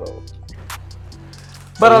me? So.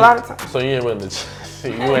 But a lot of times. So you ain't willing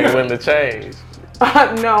to change.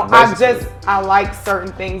 No, I like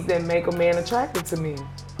certain things that make a man attracted to me.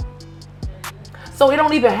 So it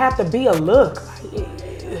don't even have to be a look.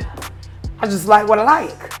 I just like what I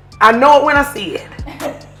like. I know it when I see it.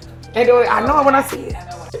 I know it when I see it.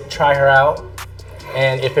 Try her out,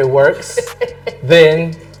 and if it works,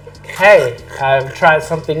 then hey, I've tried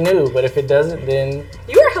something new. But if it doesn't, then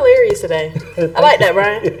you are hilarious today. I like that,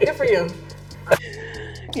 Brian. Good for you.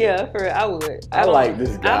 Yeah, for real, I would. I like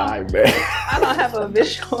this guy, man. I don't have a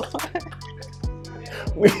visual.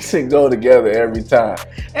 We should go together every time.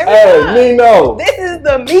 Time. Nino. This is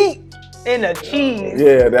the meat and the cheese.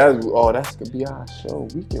 Yeah, that could be our show.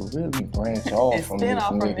 We can really branch off from this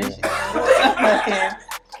nigga.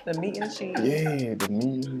 The meat and the cheese. Yeah, the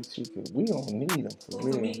meat and the chicken. We don't need them for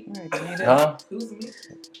real. Right, huh? Who's the meat?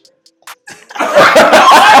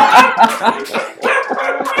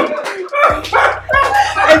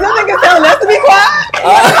 Is this nigga telling us to be quiet?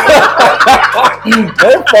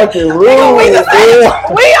 They're fucking rude.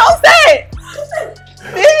 We on set.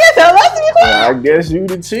 Did you tell us to be quiet? I guess you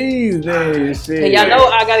the cheese then. Shit. Hey, y'all know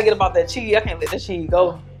I gotta get about that cheese. I can't let that cheese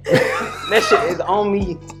go. That shit is on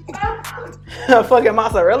me. Fucking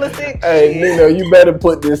mozzarella stick. Hey, Nino, you better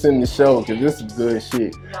put this in the show because this is good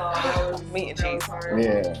shit. Meat and cheese.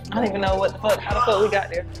 Yeah. I don't even know how the fuck we got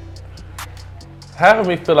there. Half of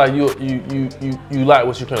me feel like you like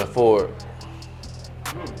what you can afford.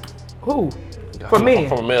 Who? For me?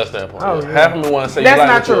 From a male standpoint. Oh, yeah. yeah. Half of me want to say That's you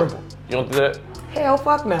like not what true. You don't do that? Hell,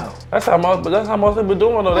 fuck no. That's how most people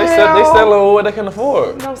doing though. They Hell. selling what they can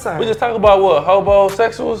afford. No, sir. We just talk about what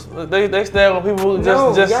homosexuals. They stay on people who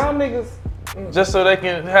No, just y'all niggas. just so they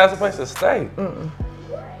can have some place to stay.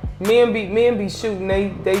 Men be shooting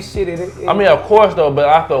they shit at it. I mean, of course though, but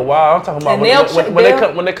after a while, I'm talking about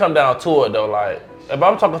when they come down to it though. Like if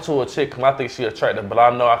I'm talking to a chick, I think she attractive, but I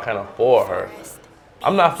know I can't afford her.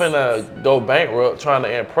 I'm not finna go bankrupt trying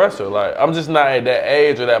to impress her. Like I'm just not at that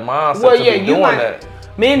age or that mindset to be doing that.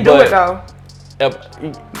 Men do it though.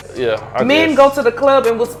 Men go to the club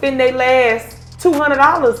and will spend their last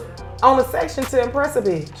 $200 on a section to impress a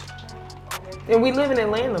bitch. And we live in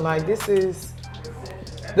Atlanta. Like this is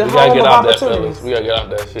the home of opportunities. We gotta get off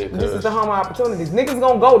that shit. This is the home of opportunities. Niggas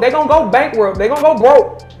gonna go. They gonna go bankrupt. They gonna go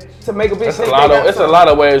broke to make a bitch. It's a lot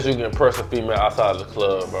of ways you can impress a female outside of the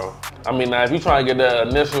club, bro. I mean, now if you trying to get that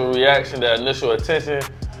initial reaction, that initial attention,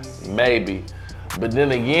 maybe. But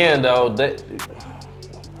then again, though,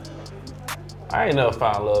 I ain't never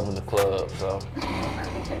found love in the club, so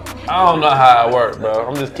I don't know how it works, bro.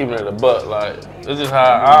 I'm just keeping it a buck. Like it's just how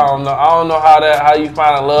I don't know how you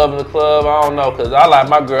find love in the club. I don't know, cause I don't like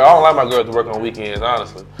my girl to work on weekends,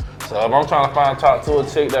 honestly. So if I'm trying to talk to a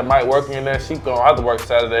chick that might work in there, she gonna have to work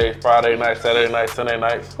Saturdays, Friday nights, Saturday nights, Sunday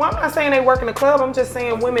nights. Well, I'm not saying they work in the club. I'm just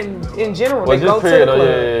saying women in general. But they go to the club.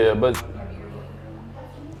 Yeah. But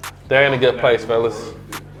they're in a good place, fellas.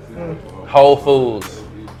 Whole Foods,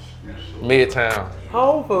 Midtown.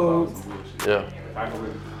 Whole Foods. Yeah.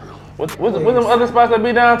 What's them other spots that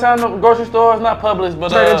be downtown? The grocery stores, not Publix, but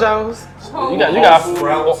Trader Joe's. You got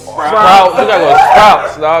Sprouts. You gotta go to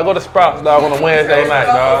Sprouts, dog. Go to Sprouts, dog, on a Wednesday night,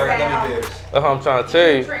 dog. That's what I'm trying to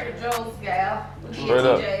tell you. Trader Joe's, gal. Straight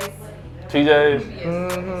up. TJ's.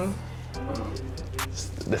 Mm-hmm.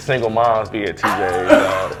 The single moms be at TJ's,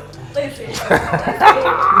 dog.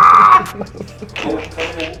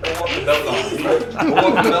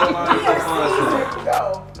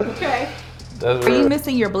 Okay. That's Are you real.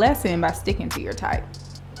 missing your blessing by sticking to your type?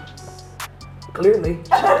 Clearly.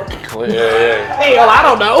 Yeah. Hell, I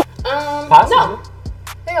don't know. No.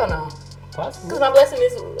 Hell no. Because my blessing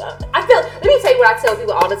is, I feel, let me tell you what I tell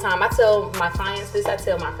people all the time. I tell my clients this, I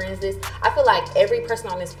tell my friends this. I feel like every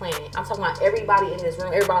person on this planet, I'm talking about everybody in this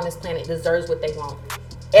room, everybody on this planet deserves what they want.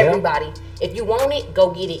 Everybody. Yeah. If you want it,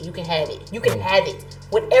 go get it. You can have it. You can have it.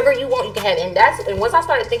 Whatever you want, you can have it. And once I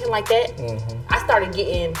started thinking like that, I started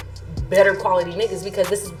getting better quality niggas because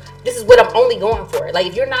this is what I'm only going for. Like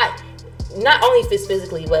if you're not only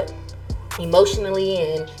physically, but emotionally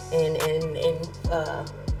and I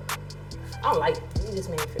don't like you just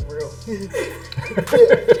made me feel real.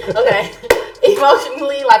 Okay.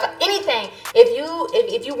 Emotionally, like anything.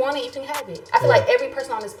 If you want it, you can have it. I feel like every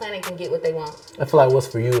person on this planet can get what they want. I feel like what's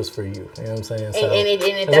for you is for you. You know what I'm saying? So and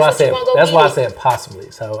that's what you want to go That's get why it. I said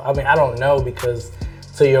possibly. So I mean I don't know because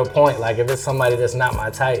to your point, like if it's somebody that's not my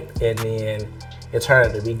type and then it turned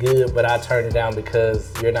out to be good, but I turned it down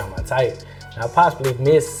because you're not my type. I possibly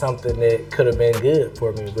missed something that could have been good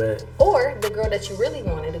for me, but or the girl that you really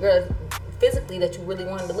wanted, the girl physically that you really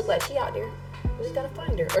wanted to look like she out there. You just gotta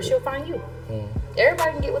find her, or she'll find you.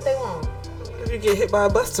 Everybody can get what they want. If you get hit by a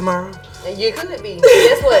bus tomorrow, and you could be.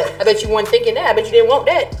 Guess what? I bet you weren't thinking that. I bet you didn't want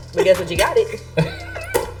that. But guess what? You got it.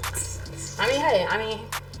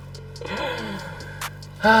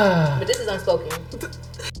 But this is unspoken.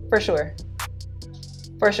 For sure.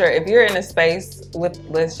 If you're in a space with,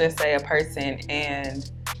 let's just say, a person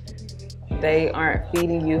and they aren't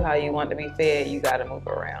feeding you how you want to be fed, you gotta move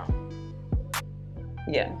around.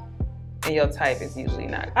 Yeah. And your type is usually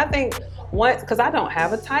not. I think once, because I don't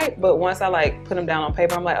have a type, but once I like put them down on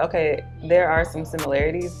paper, I'm like, okay, there are some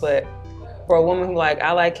similarities, but for a woman who like,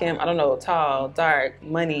 I like him, I don't know, tall, dark,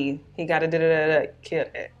 money, he got a da-da-da-da, kill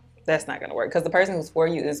it. That's not gonna work. Because the person who's for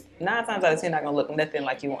you is 9 times out of 10 not gonna look nothing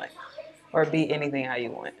like you want or be anything how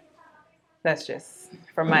you want. That's just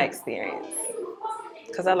from my experience.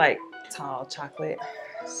 Because I like tall, chocolate,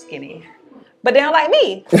 skinny. But they don't like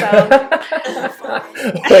me, so.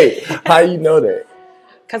 Wait, how you know that?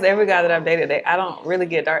 Because every guy that I've dated, I don't really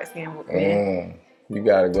get dark skin with men. You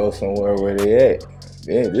gotta go somewhere where they at.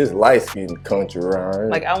 Yeah, this light skinned country around here.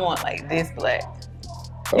 Like I want like this black.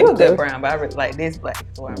 You a good brown, but I really like this black.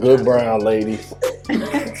 Good brown lady.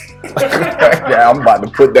 Yeah, I'm about to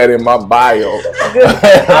put that in my bio.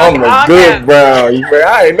 I'm a good brown.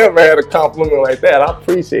 I ain't never had a compliment like that. I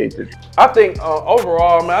appreciate it. I think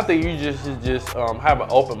overall, man, I think you just have an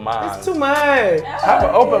open mind. It's too much. Have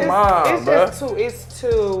an open mind, bro. It's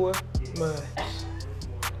too much.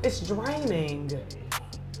 It's draining.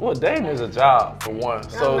 Well, dating is a job for one.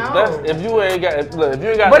 So that's if you ain't got But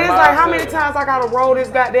it's like how many times I gotta roll this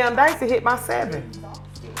goddamn dice to hit my 7?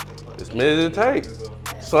 As many as it takes.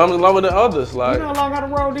 Some is longer than others. Like You know how long I gotta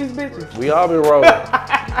roll these bitches? we all been rolling.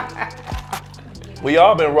 We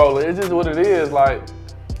all been rolling. It's just what it is. Like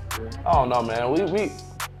I don't know, man. We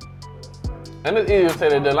and it's easier to say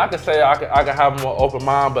that. Then I can say I can have a more open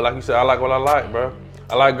mind, but like you said, I like what I like, bro.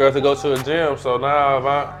 I like girls to go to a gym. So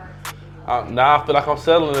now now I feel like I'm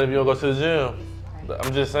settling if you don't go to the gym.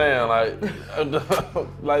 I'm just saying, like,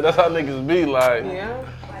 like that's how niggas be, like. Yeah.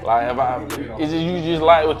 Like if you just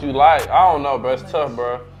like what you like. I don't know, bro. It's tough,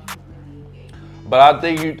 bro. But I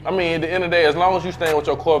think at the end of the day, as long as you staying with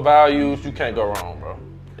your core values, you can't go wrong, bro.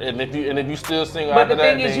 And if you still single But after the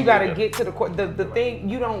that, thing is, you gotta get to the core. The thing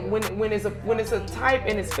you don't when it's a type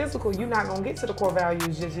and it's physical, you're not gonna get to the core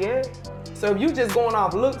values just yet. So if you just going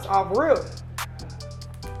off looks, off real.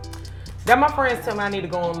 That my friends tell me I need to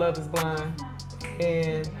go on Love Is Blind,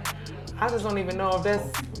 and I just don't even know if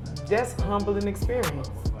that's a humbling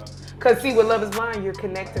experience. Cause see, with Love Is Blind, you're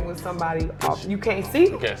connecting with somebody you can't see.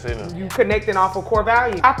 You can't see them. You connecting off of core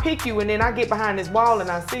value. I pick you, and then I get behind this wall and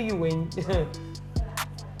I see you, and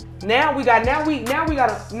now I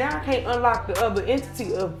can't unlock the other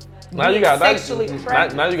entity of now you being got sexually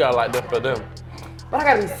attracted. Now you got like that for them. but I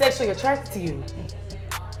gotta be sexually attracted to you.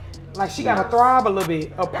 Like she gotta throb a little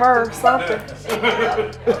bit, a purr, something.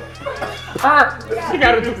 Purr. She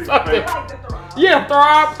gotta do something. Yeah,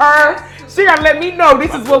 throb, purr. She gotta let me know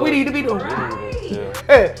this is what we need to be doing.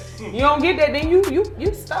 Yeah. You don't get that, then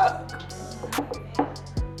you stuck.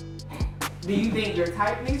 Do you think your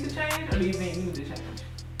type needs to change, or do you think you need to change?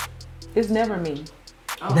 It's never me.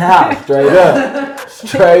 Oh. Nah, straight up.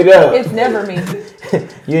 Straight up. It's never me.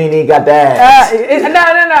 You ain't even got that. No.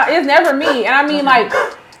 It's never me. And I mean, like,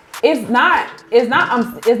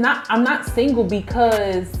 I'm not single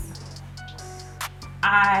because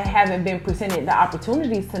I haven't been presented the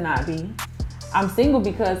opportunities to not be. I'm single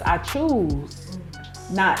because I choose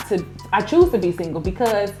to be single,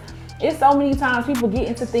 because it's so many times people get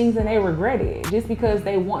into things and they regret it just because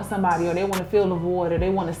they want somebody, or they want to fill the void, or they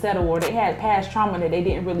want to settle, or they had past trauma that they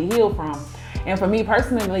didn't really heal from. And for me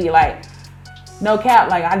personally, like, no cap,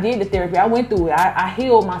 like I did the therapy, I went through it, I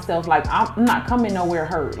healed myself. Like I'm not coming nowhere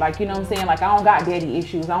hurt. Like, you know what I'm saying? Like I don't got daddy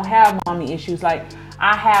issues, I don't have mommy issues. Like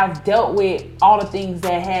I have dealt with all the things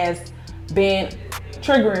that has been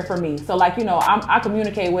triggering for me. So like, you know, I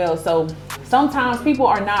communicate well. So sometimes people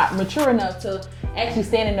are not mature enough to actually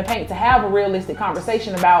stand in the paint to have a realistic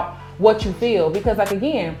conversation about what you feel. Because like,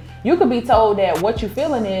 again, you could be told that what you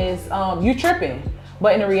feeling is you tripping,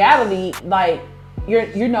 but in reality, like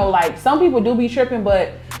you know, like some people do be tripping,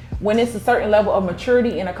 but when it's a certain level of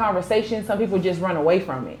maturity in a conversation, some people just run away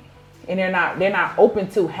from it and they're not open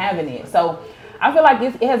to having it. So I feel like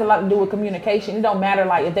it has a lot to do with communication. It don't matter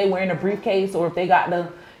like if they wearing a briefcase or if they got the,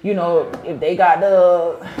 you know, if they got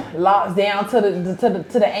the locks down to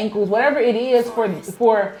the ankles, whatever it is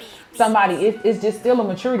for somebody, it's just still a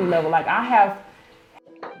maturity level. Like I have.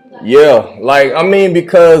 Yeah, like I mean,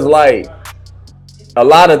 because like a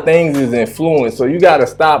lot of things is influence, so you gotta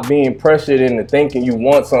stop being pressured into thinking you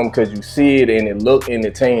want something because you see it and it look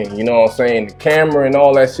entertaining. You know what I'm saying? The camera and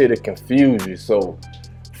all that shit will confuse you. So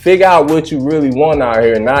figure out what you really want out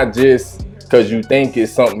here, not just because you think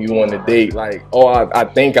it's something you want to date. Like, oh, I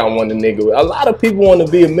think I want a nigga. A lot of people want to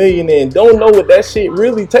be a millionaire and don't know what that shit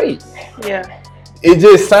really takes. Yeah. It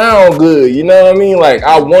just sound good, you know what I mean? Like,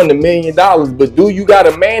 I won $1 million, but you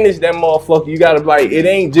gotta manage that motherfucker. You gotta, like, it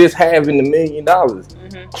ain't just having $1 million.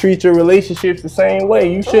 Mm-hmm. Treat your relationships the same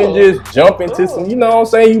way. You shouldn't just jump into some, you know what I'm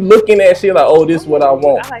saying? You looking at shit like, oh, this is what I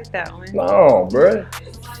want. I like that one. No, bruh.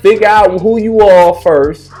 Figure out who you are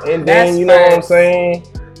first, and then, you know what I'm saying?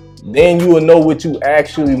 Then you will know what you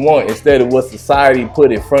actually want instead of what society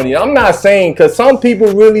put in front of you. I'm not saying, because some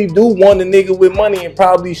people really do want a nigga with money and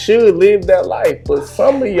probably should live that life, but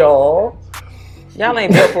some of y'all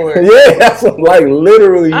ain't built for it. Yeah, that's like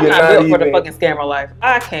literally. I'm you're not built even, for the fucking scammer life.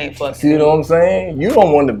 I can't fucking. See what I'm saying? You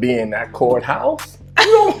don't want to be in that courthouse. You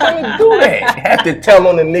don't want to do that. Have to tell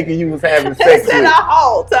on the nigga you was having sex with. The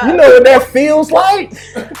whole time. You know what that feels like?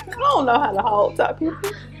 I don't know how to hold top people.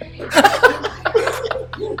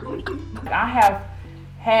 I have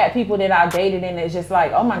had people that I dated and it's just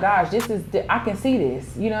like, oh my gosh, I can see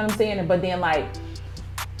this. You know what I'm saying? But then like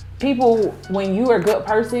people, when you are a good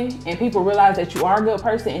person and people realize that you are a good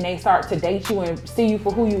person and they start to date you and see you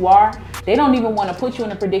for who you are, they don't even want to put you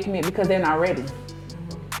in a predicament because they're not ready.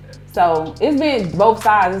 So it's been both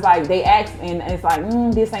sides. It's like they ask and it's like,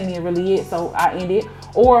 this ain't even really it, so I end it.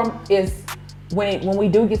 Or it's when we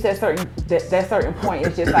do get to that certain point,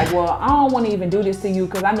 it's just like, well, I don't want to even do this to you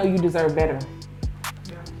because I know you deserve better.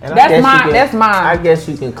 And that's mine. I guess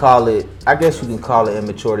you can call it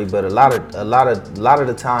immaturity, but a lot of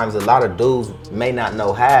the times, a lot of dudes may not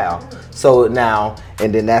know how. So now,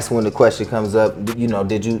 and then that's when the question comes up. You know,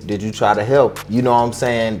 did you try to help? You know what I'm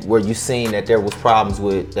saying? Were you seeing that there was problems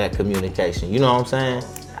with that communication? You know what I'm saying?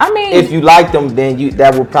 I mean, if you like them, then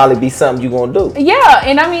that would probably be something you're gonna do. Yeah,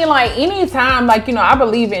 and I mean, like anytime, like, you know, I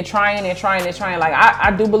believe in trying. Like I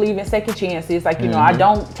do believe in second chances. Like, you know, I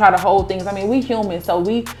don't try to hold things. I mean, we human, so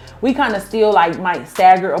we kind of still like might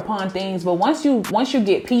stagger upon things. But once you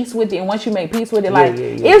get peace with it, and once you make peace with it, like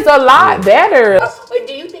it's a lot better. But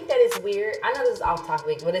do you think that it's weird? I know this is off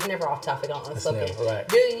topic, but it's never off topic on Unspoken. Right.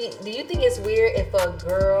 Do you think it's weird if a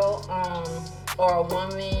girl or a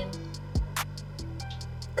woman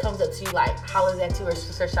comes up to you, like hollers at you or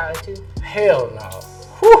shouts at you? Hell no.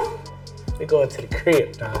 Whew. They go into the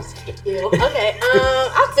crib. No, I'm just kidding. Okay.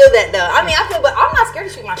 I feel that though. But I'm not scared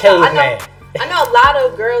to shoot my shot. I know a lot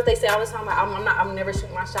of girls, they say all the time, like, I'm never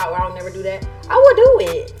shooting my shot, or I'll never do that. I would do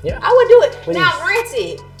it. Yeah. I would do it. Now,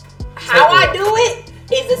 granted, how I do it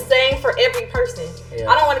is the same for every person. Yeah.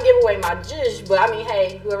 I don't want to give away my judge, but I mean,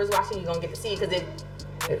 hey, whoever's watching, you're gonna get to see it because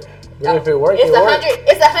if it works, it's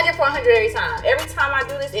 100 for 100 every time. Every time I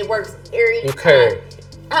do this, it works every time.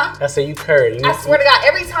 I said you curry. I swear to God,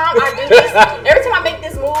 every time I do this, every time I make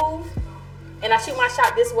this move, and I shoot my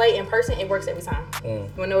shot this way in person, it works every time. You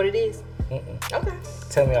wanna know what it is? Okay.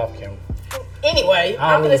 Tell me off camera. Anyway,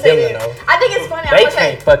 I I'm don't gonna need say them that. to know. I think it's funny. They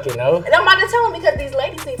can't fucking know. And I'm about to tell them because these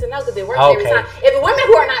ladies need to know because it works every time. If the women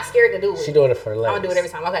who are not scared to do it, She doing it for legs. I'm gonna do it every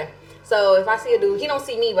time. Okay. So if I see a dude, he don't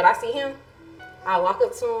see me, but I see him, I walk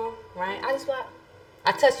up to him, right? I just like,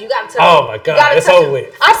 I touch you. You gotta touch him. Oh my God, it's over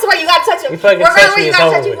with. I swear you gotta touch him. You fucking touch me, you it's gotta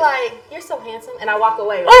over touch him. with. Like, you're so handsome, and I walk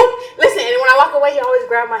away. Oh, listen, and when I walk away, he always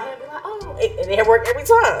grab my hand, and be like, oh, and it worked every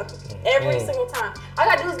time, every single time. All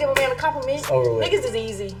I gotta do is give a man a compliment. It's over with. Niggas is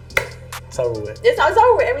easy. It's over with. It's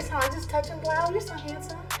over with every time. I just touch him, like, oh, you're so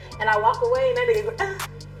handsome, and I walk away, and that nigga go,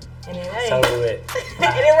 and then It's over with.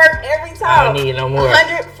 and it worked every time. I don't need no more.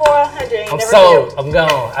 100 for 100. I'm sold. I'm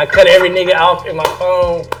gone. I cut every nigga off in my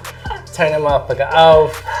phone. Turn that motherfucker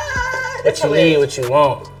off. What you need, what you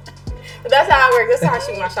want. But that's how I work. That's how I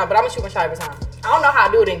shoot my shot. But I'm gonna shoot my shot every time. I don't know how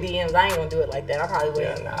I do it in DMs. I ain't gonna do it like that. I probably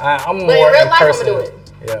wouldn't. I'm but more in real in life, person. I'm gonna do it.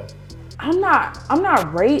 Yeah.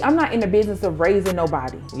 I'm not in the business of raising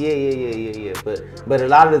nobody. Yeah. But a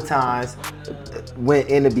lot of the times, when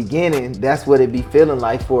in the beginning, that's what it be feeling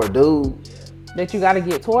like for a dude. That you gotta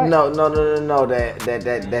get taught. No.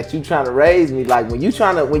 That you trying to raise me. Like when you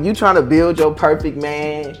trying to build your perfect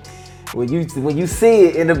man. When you see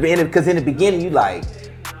it in the beginning, because in the beginning you like,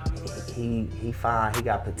 he fine, he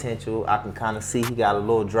got potential. I can kind of see he got a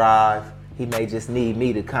little drive. He may just need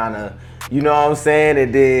me to kind of, you know what I'm saying?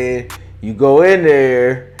 And then you go in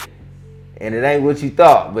there, and it ain't what you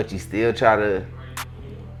thought, but you still try to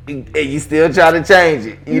change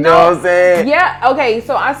it. You know what I'm saying? Yeah. Okay.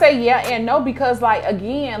 So I say yeah and no because like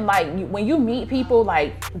again like when you meet people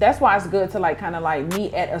like that's why it's good to like kind of like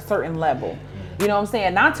meet at a certain level. You know what I'm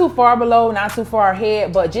saying? Not too far below, not too far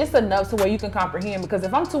ahead, but just enough to where you can comprehend. Because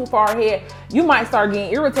if I'm too far ahead, you might start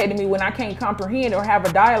getting irritated me when I can't comprehend or have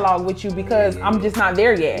a dialogue with you because I'm just not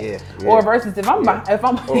there yet. Yeah. Or versus if I'm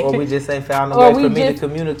or we just ain't found a way for me to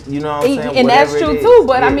communicate. You know what I'm saying? And that's true too.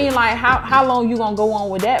 But I mean, like, how long you gonna go on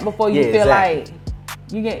with that before you feel like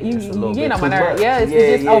you get on my nerves? Yeah, it's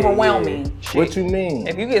just overwhelming. What you mean?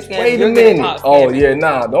 If you get scammed, wait a minute. Oh yeah,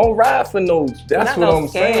 nah, don't ride for no. That's what I'm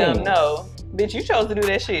saying. No. Bitch, you chose to do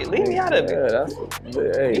that shit. Leave me out of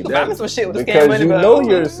it. Hey, you can buy me some shit with a scam because money, you but know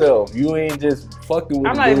yourself. You ain't just fucking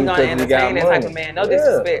with. I'm not even gonna entertain that type of money. man. No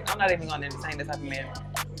disrespect. I'm not even gonna entertain that type of man.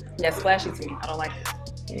 That's flashy to me. I don't like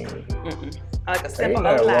it. I like a simple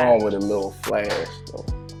Ain't old nothing life. wrong with a little flash though.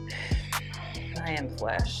 I am the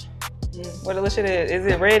Flash. What the little shit is? Is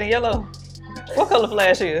it red and yellow? What color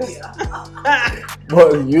Flash is?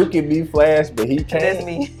 Well, you can be Flash, but he can't. That's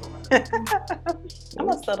me. I'm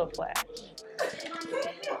a subtle Flash.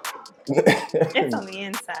 It's on the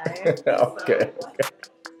inside. Okay.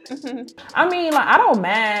 I mean, like, I don't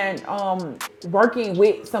mind working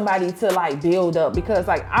with somebody to like build up because,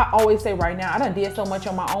 like, I always say right now, I done did so much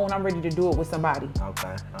on my own. I'm ready to do it with somebody.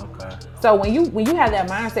 Okay. So when you have that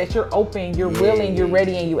mindset, you're open, you're willing, you're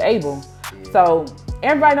ready, and you're able. So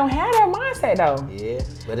everybody don't have that mindset though. Yeah,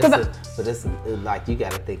 but it's like you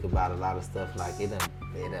got to think about a lot of stuff. Like it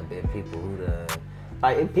done been people who done.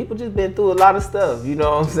 Like people just been through a lot of stuff, you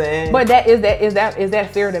know what I'm saying? But is that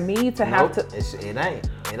fair to me to have to? It ain't.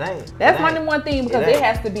 That's my number one thing because it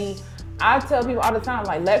has to be. I tell people all the time,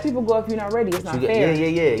 like let people go if you're not ready. It's not fair.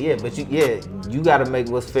 Yeah. But you got to make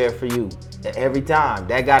what's fair for you every time.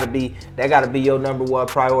 That got to be your number one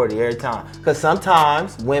priority every time. Because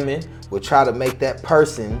sometimes women will try to make that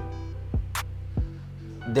person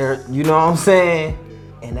their, you know what I'm saying?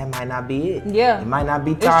 And that might not be it. Yeah, it might not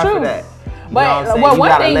be time for that. You know what I'm saying? Well, you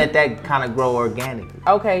gotta let that kind of grow organically.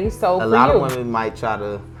 Okay, so a lot of women might try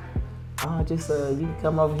to, just you can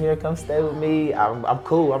come over here, come stay with me. I'm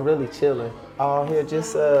cool. I'm really chilling. Oh, here,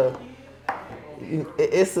 just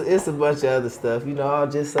it's a bunch of other stuff. You know, I'll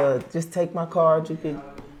just take my card. You can.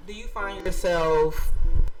 Do you find yourself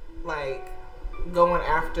like going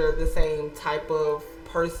after the same type of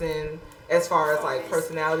person as far as like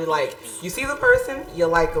personality? Like you see the person, you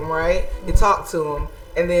like them, right? You talk to them.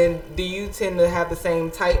 And then do you tend to have the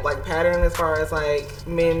same type, like pattern as far as like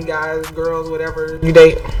men, guys, girls, whatever you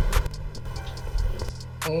date?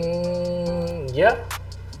 Yeah.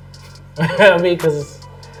 I mean, because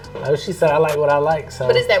like she said, I like what I like. So.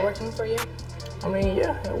 But is that working for you? I mean,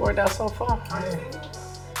 yeah, it worked out so far.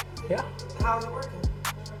 Yeah. How's it working?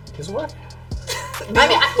 It's working.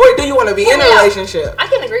 Wait, do you want to be in a relationship? I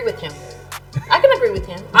can agree with him.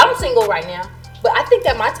 I'm single right now. But I think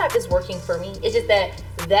that my type is working for me. It's just that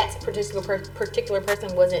particular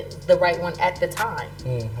person wasn't the right one at the time.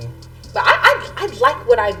 Mm-hmm. But I like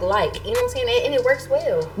what I like. You know what I'm saying? And it works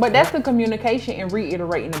well. But that's the communication and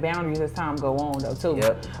reiterating the boundaries as time go on, though, too.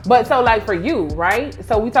 Yep. But so, like, for you, right?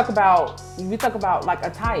 So we talk about like a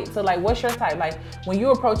type. So, like, what's your type? Like, when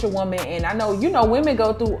you approach a woman, and I know, women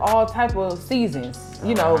go through all type of seasons.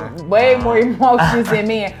 Way more emotions than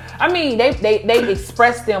men. I mean, they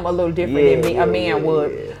express them a little different than a man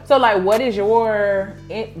would. Yeah. So, like, what's your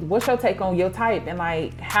take on your type, and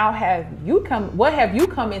like, what have you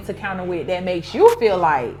come into counter with that makes you feel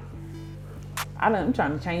like I'm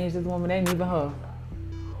trying to change this woman, ain't even her?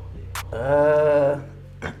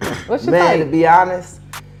 What's your type? To be honest,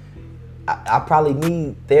 I probably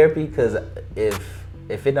need therapy, because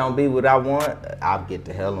if it don't be what I want, I'll get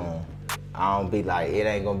the hell on. I don't be like, it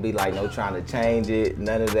ain't gonna be like no trying to change it,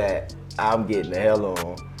 none of that. I'm getting the hell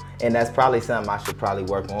on. And that's probably something I should probably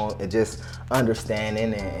work on, and just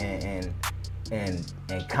understanding and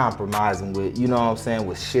compromising with, you know what I'm saying,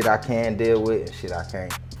 with shit I can deal with and shit I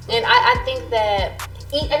can't. And I think that,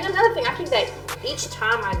 and another thing, I think that each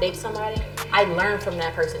time I date somebody, I learn from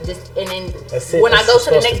that person. And then when I go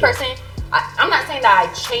to the next person, I'm not saying that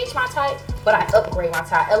I change my type, but I upgrade my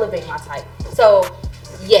type, elevate my type. So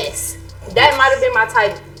yes, that might have been my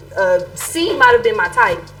type. C might have been my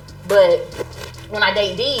type, but when I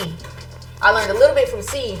date D, I learned a little bit from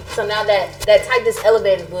C. So now that type just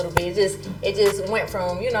elevated a little bit. It just went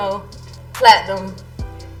from, platinum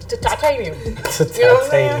to titanium. You know what I'm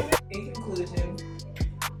saying? In conclusion,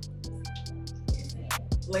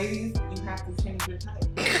 ladies, you have to change your type.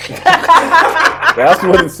 That's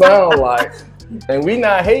what it sounds like. And we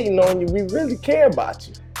not hating on you. We really care about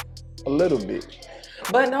you a little bit.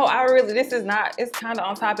 But no, it's kind of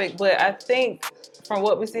on topic, but I think from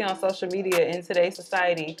what we see on social media in today's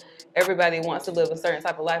society, everybody wants to live a certain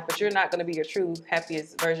type of life, but you're not going to be your true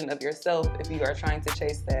happiest version of yourself if you are trying to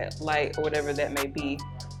chase that light or whatever that may be.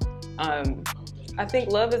 I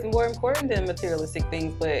think love is more important than materialistic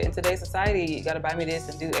things, but in today's society, you got to buy me this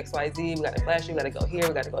and do X, Y, Z. We got to flash you. We got to go here.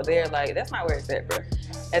 We got to go there. Like, that's not where it's at, bro.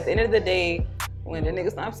 At the end of the day, when the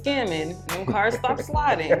nigga stops scamming, when cars stop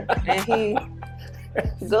sliding, and he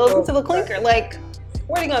goes into the clinker, like,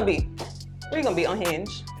 where you gonna be? Where you gonna be? On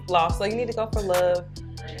Hinge, lost. So you need to go for love,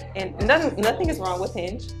 and nothing is wrong with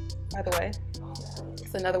Hinge, by the way.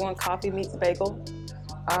 It's another one, coffee meets bagel.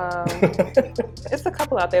 It's a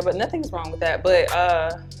couple out there, but nothing's wrong with that. But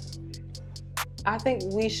I think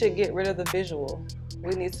we should get rid of the visual.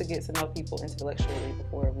 We need to get to know people intellectually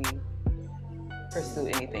before we pursue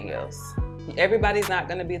anything else. Everybody's not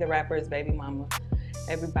gonna be the rapper's baby mama.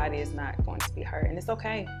 Everybody is not going to be her, and it's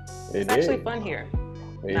okay. It's actually fun here,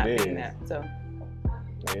 not being that. So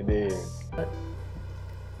it is.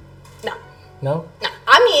 No.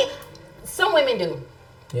 I mean, some women do,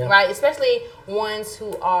 right? Especially ones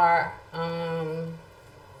who are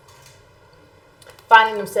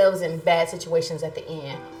finding themselves in bad situations at the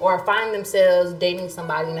end, or finding themselves dating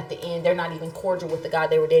somebody and at the end they're not even cordial with the guy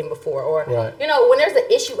they were dating before, or when there's an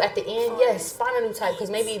issue at the end, yes, find a new type, because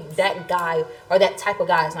maybe that guy or that type of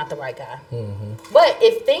guy is not the right guy. Mm-hmm. But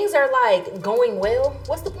if things are like going well,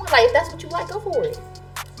 what's the point? Like, if that's what you like, go for it.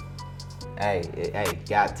 Hey,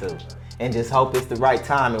 got to. And just hope it's the right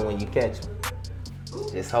timing when you catch them.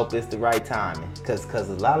 Just hope it's the right timing, because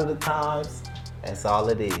a lot of the times that's all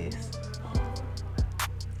it is.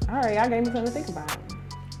 All right, y'all gave me something to think about.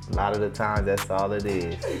 A lot of the times, that's all it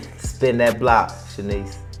is. Spin that block,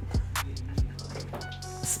 Shanice.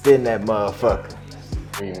 Spin that motherfucker.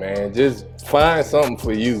 Hey, man, just find something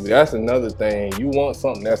for you. That's another thing. You want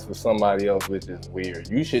something that's for somebody else, which is weird.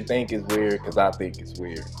 You should think it's weird because I think it's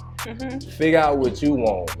weird. Mm-hmm. Figure out what you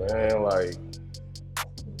want, man. Like,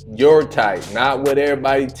 your type, not what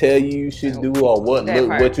everybody tell you should do or what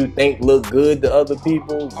you think look good to other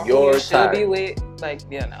people. Or your you type. Should be with, like,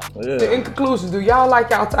 no. Yeah. In conclusion, do y'all like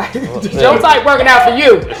y'all type? Is your type working out for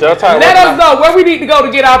you? It's your type. Let us know where we need to go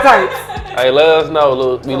to get our types. Hey, let us know.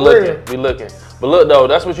 Look, we looking. But look though,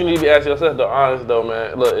 that's what you need to be asking yourself. Though, honest though,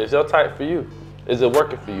 man. Look, is your type for you? Is it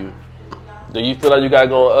working for you? Do you feel like you gotta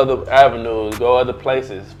go other avenues, go other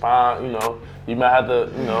places? Find, you might have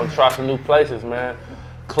to, try some new places, man.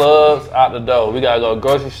 Clubs out the door. We gotta go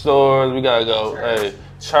grocery stores. We gotta go,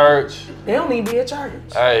 church. They don't need to be at church.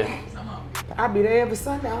 Hey. I be there every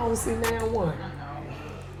Sunday. I don't see one.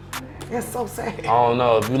 That's so sad. I don't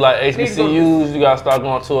know. If you like HBCUs, you gotta start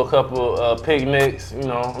going to a couple picnics.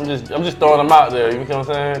 I'm just throwing them out there. You know what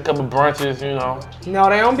I'm saying? A couple brunches. No,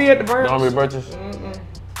 they don't be at the brunch. They don't be at brunches. Mm-mm.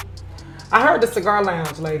 I heard the cigar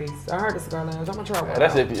lounge, ladies. I heard the cigar lounge. I'm gonna try one.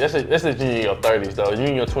 That's if you're in your 30s though. You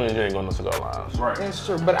in your 20s, you ain't going to cigar lounge. Right. That's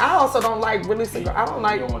true. But I also don't like really cigar. I don't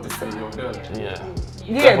like. You don't want to see your cousin. Yeah.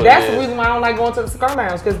 Yeah, that's the reason why I don't like going to the cigar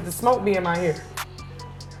lounge, because the smoke be in my hair.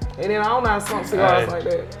 And then I don't know how to smoke cigars like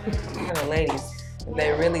that. For the ladies, if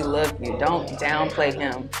they really love you, don't downplay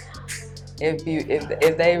him.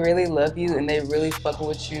 If they really love you and they really fucking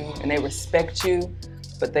with you and they respect you,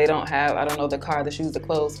 but they don't have, I don't know, the car, the shoes, the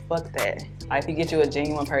clothes, fuck that. Like, if you get you a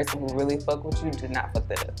genuine person who really fuck with you, do not fuck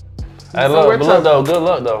that up. Hey, look, but look though, good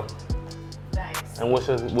luck though. Thanks. And wish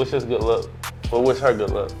us good luck. Well, wish her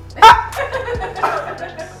good luck.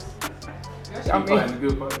 Keep fighting the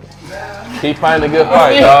good fight. Keep fighting the good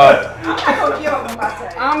fight, dog.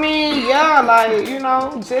 I mean, yeah, like, you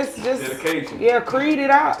know, just dedication. Yeah, creed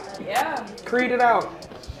it out. Yeah. Creed it out.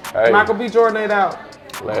 Hey. Michael B. Jordan it out.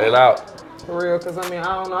 Let it out. For real, because I mean,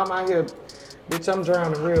 I don't know, I'm out here, bitch, I'm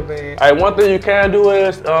drowning real bad. Hey, one thing you can do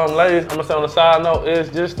is, ladies, I'm gonna say on the side note, is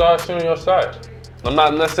just start shooting your shot. I'm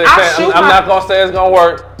not necessarily saying, I'm not gonna say it's gonna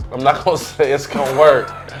work. I'm not gonna say it's gonna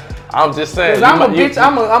work. I'm just saying. I'm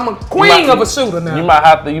a queen of a shooter now. You might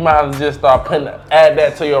have to just start add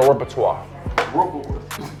that to your repertoire.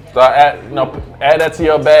 Start add that to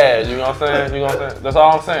your badge. You know what I'm saying? That's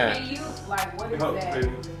all I'm saying. What is that?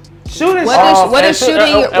 Shooting. What is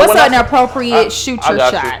shooting? What's an appropriate shoot your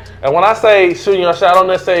shot? You. And when I say shooting your shot, I don't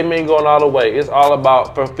necessarily mean going all the way. It's all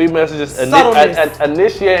about, for females, just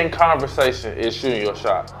initiating conversation is shooting your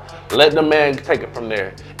shot. Let the man take it from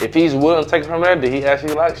there. If he's willing to take it from there, then he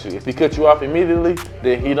actually likes you. If he cuts you off immediately,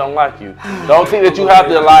 then he don't like you. Don't think that you have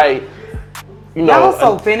to Y'all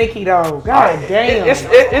so finicky though. God damn.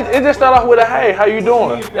 It just start off with a hey, how you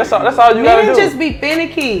doing? That's all you gotta do. Just be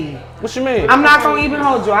finicky. What you mean? I'm not gonna even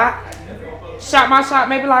hold you. I shot my shot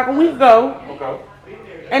maybe like a week ago. Okay.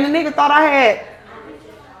 And the nigga thought I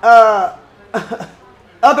had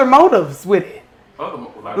other motives with it.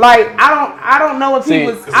 Like I don't know if he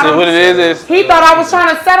was. What it is he thought I was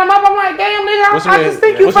trying to set him up. I'm like, damn nigga, I just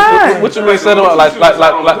think you fine. What you mean set him up? Like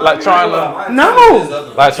trying to? No.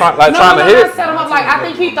 Trying to hit. Not set him up. Like I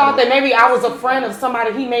think he thought that maybe I was a friend of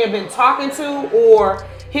somebody he may have been talking to, or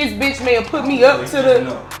his bitch may have put me up to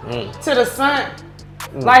the sun.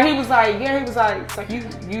 Like he was like, it's like you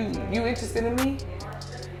interested in me?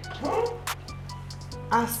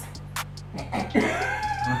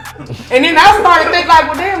 And then I started to think like,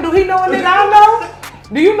 well, damn, do he know anything I know?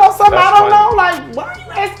 Do you know something I don't know? Like, why are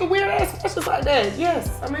you asking weird ass questions like that?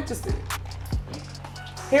 Yes, I'm interested.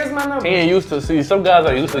 Here's my number. He ain't used to see. Some guys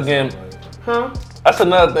ain't used to getting. Huh? That's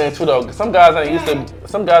another thing too, though. Some guys ain't used to.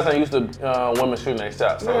 Some guys ain't used to women shooting their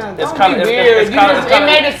shots. So Yeah, it's kind of weird. It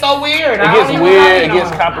made it so weird. It gets weird. It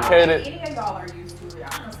gets complicated.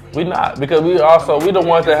 We not, because we the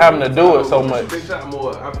ones that having to do it so much. Big shot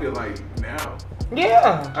more. I feel like now.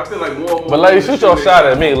 Yeah. I feel like more. But ladies, shoot your shot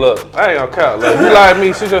at me. Look, I ain't gonna count. Look, you like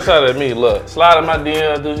me, shoot your shot at me. Look, slide in my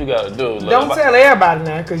DMs. Do what you gotta do. Look, don't tell everybody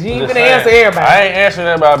now, cause you ain't gonna answer everybody. I ain't answering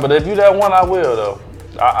everybody, but if you that one, I will though.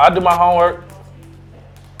 I do my homework.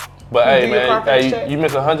 But hey, man, you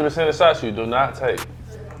miss 100% of the shots you do not take.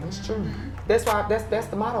 That's true. That's why. That's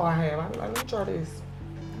the motto I have. Let me try this.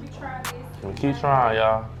 We keep trying,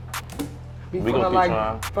 y'all. We gonna keep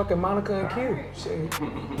trying. Fucking Monica and Q. Shit.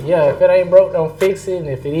 Yeah, if it ain't broke, don't fix it. And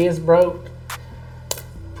if it is broke,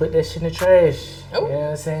 put that shit in the trash. Oh. You know what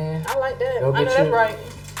I'm saying? I like that. Go I know get that's you, right.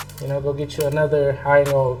 You know, go get you another. I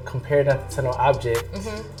ain't gonna compare that to no object.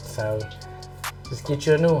 So just get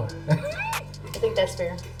you a new one. I think that's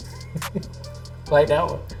fair. Like that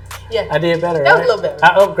one. Yeah. I did better. That was a little better.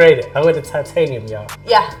 I upgraded. I went to titanium, y'all.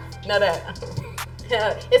 Yeah. Know that.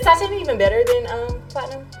 Is titanium even better than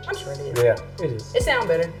platinum? I'm sure it is. Yeah, it is. It sounds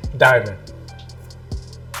better. Diamond.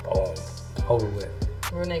 Boom. Over with.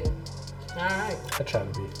 Real nigga. All right. I try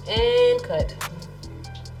to be. And cut.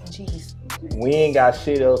 Jeez. We ain't got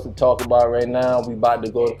shit else to talk about right now. We about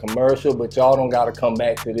to go to commercial, but y'all don't gotta come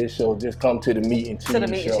back to this show. Just come to the meat and cheese show. To the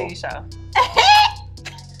meat and cheese show.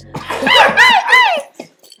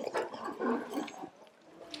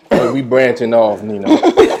 Hey, we branching off, Nino.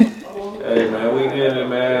 Hey man, we in it,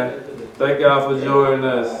 man. Thank y'all for joining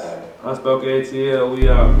us. Unspoken ATL, we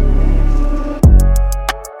out.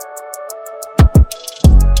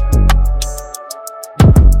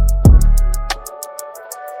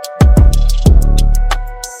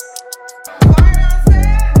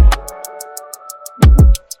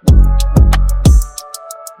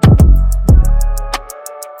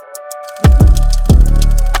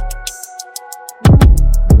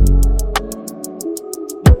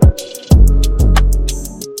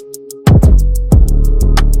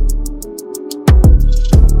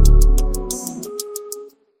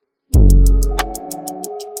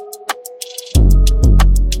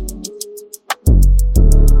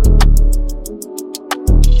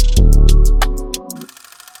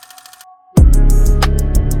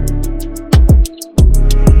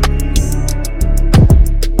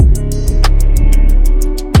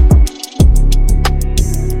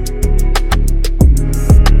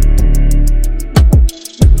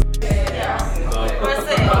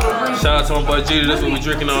 my boy Jeter. That's what we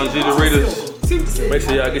drinking on, Jeter-ritas. Make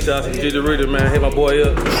sure y'all get y'all some Jeter-ritas, man. Hit my boy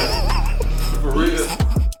up. For real.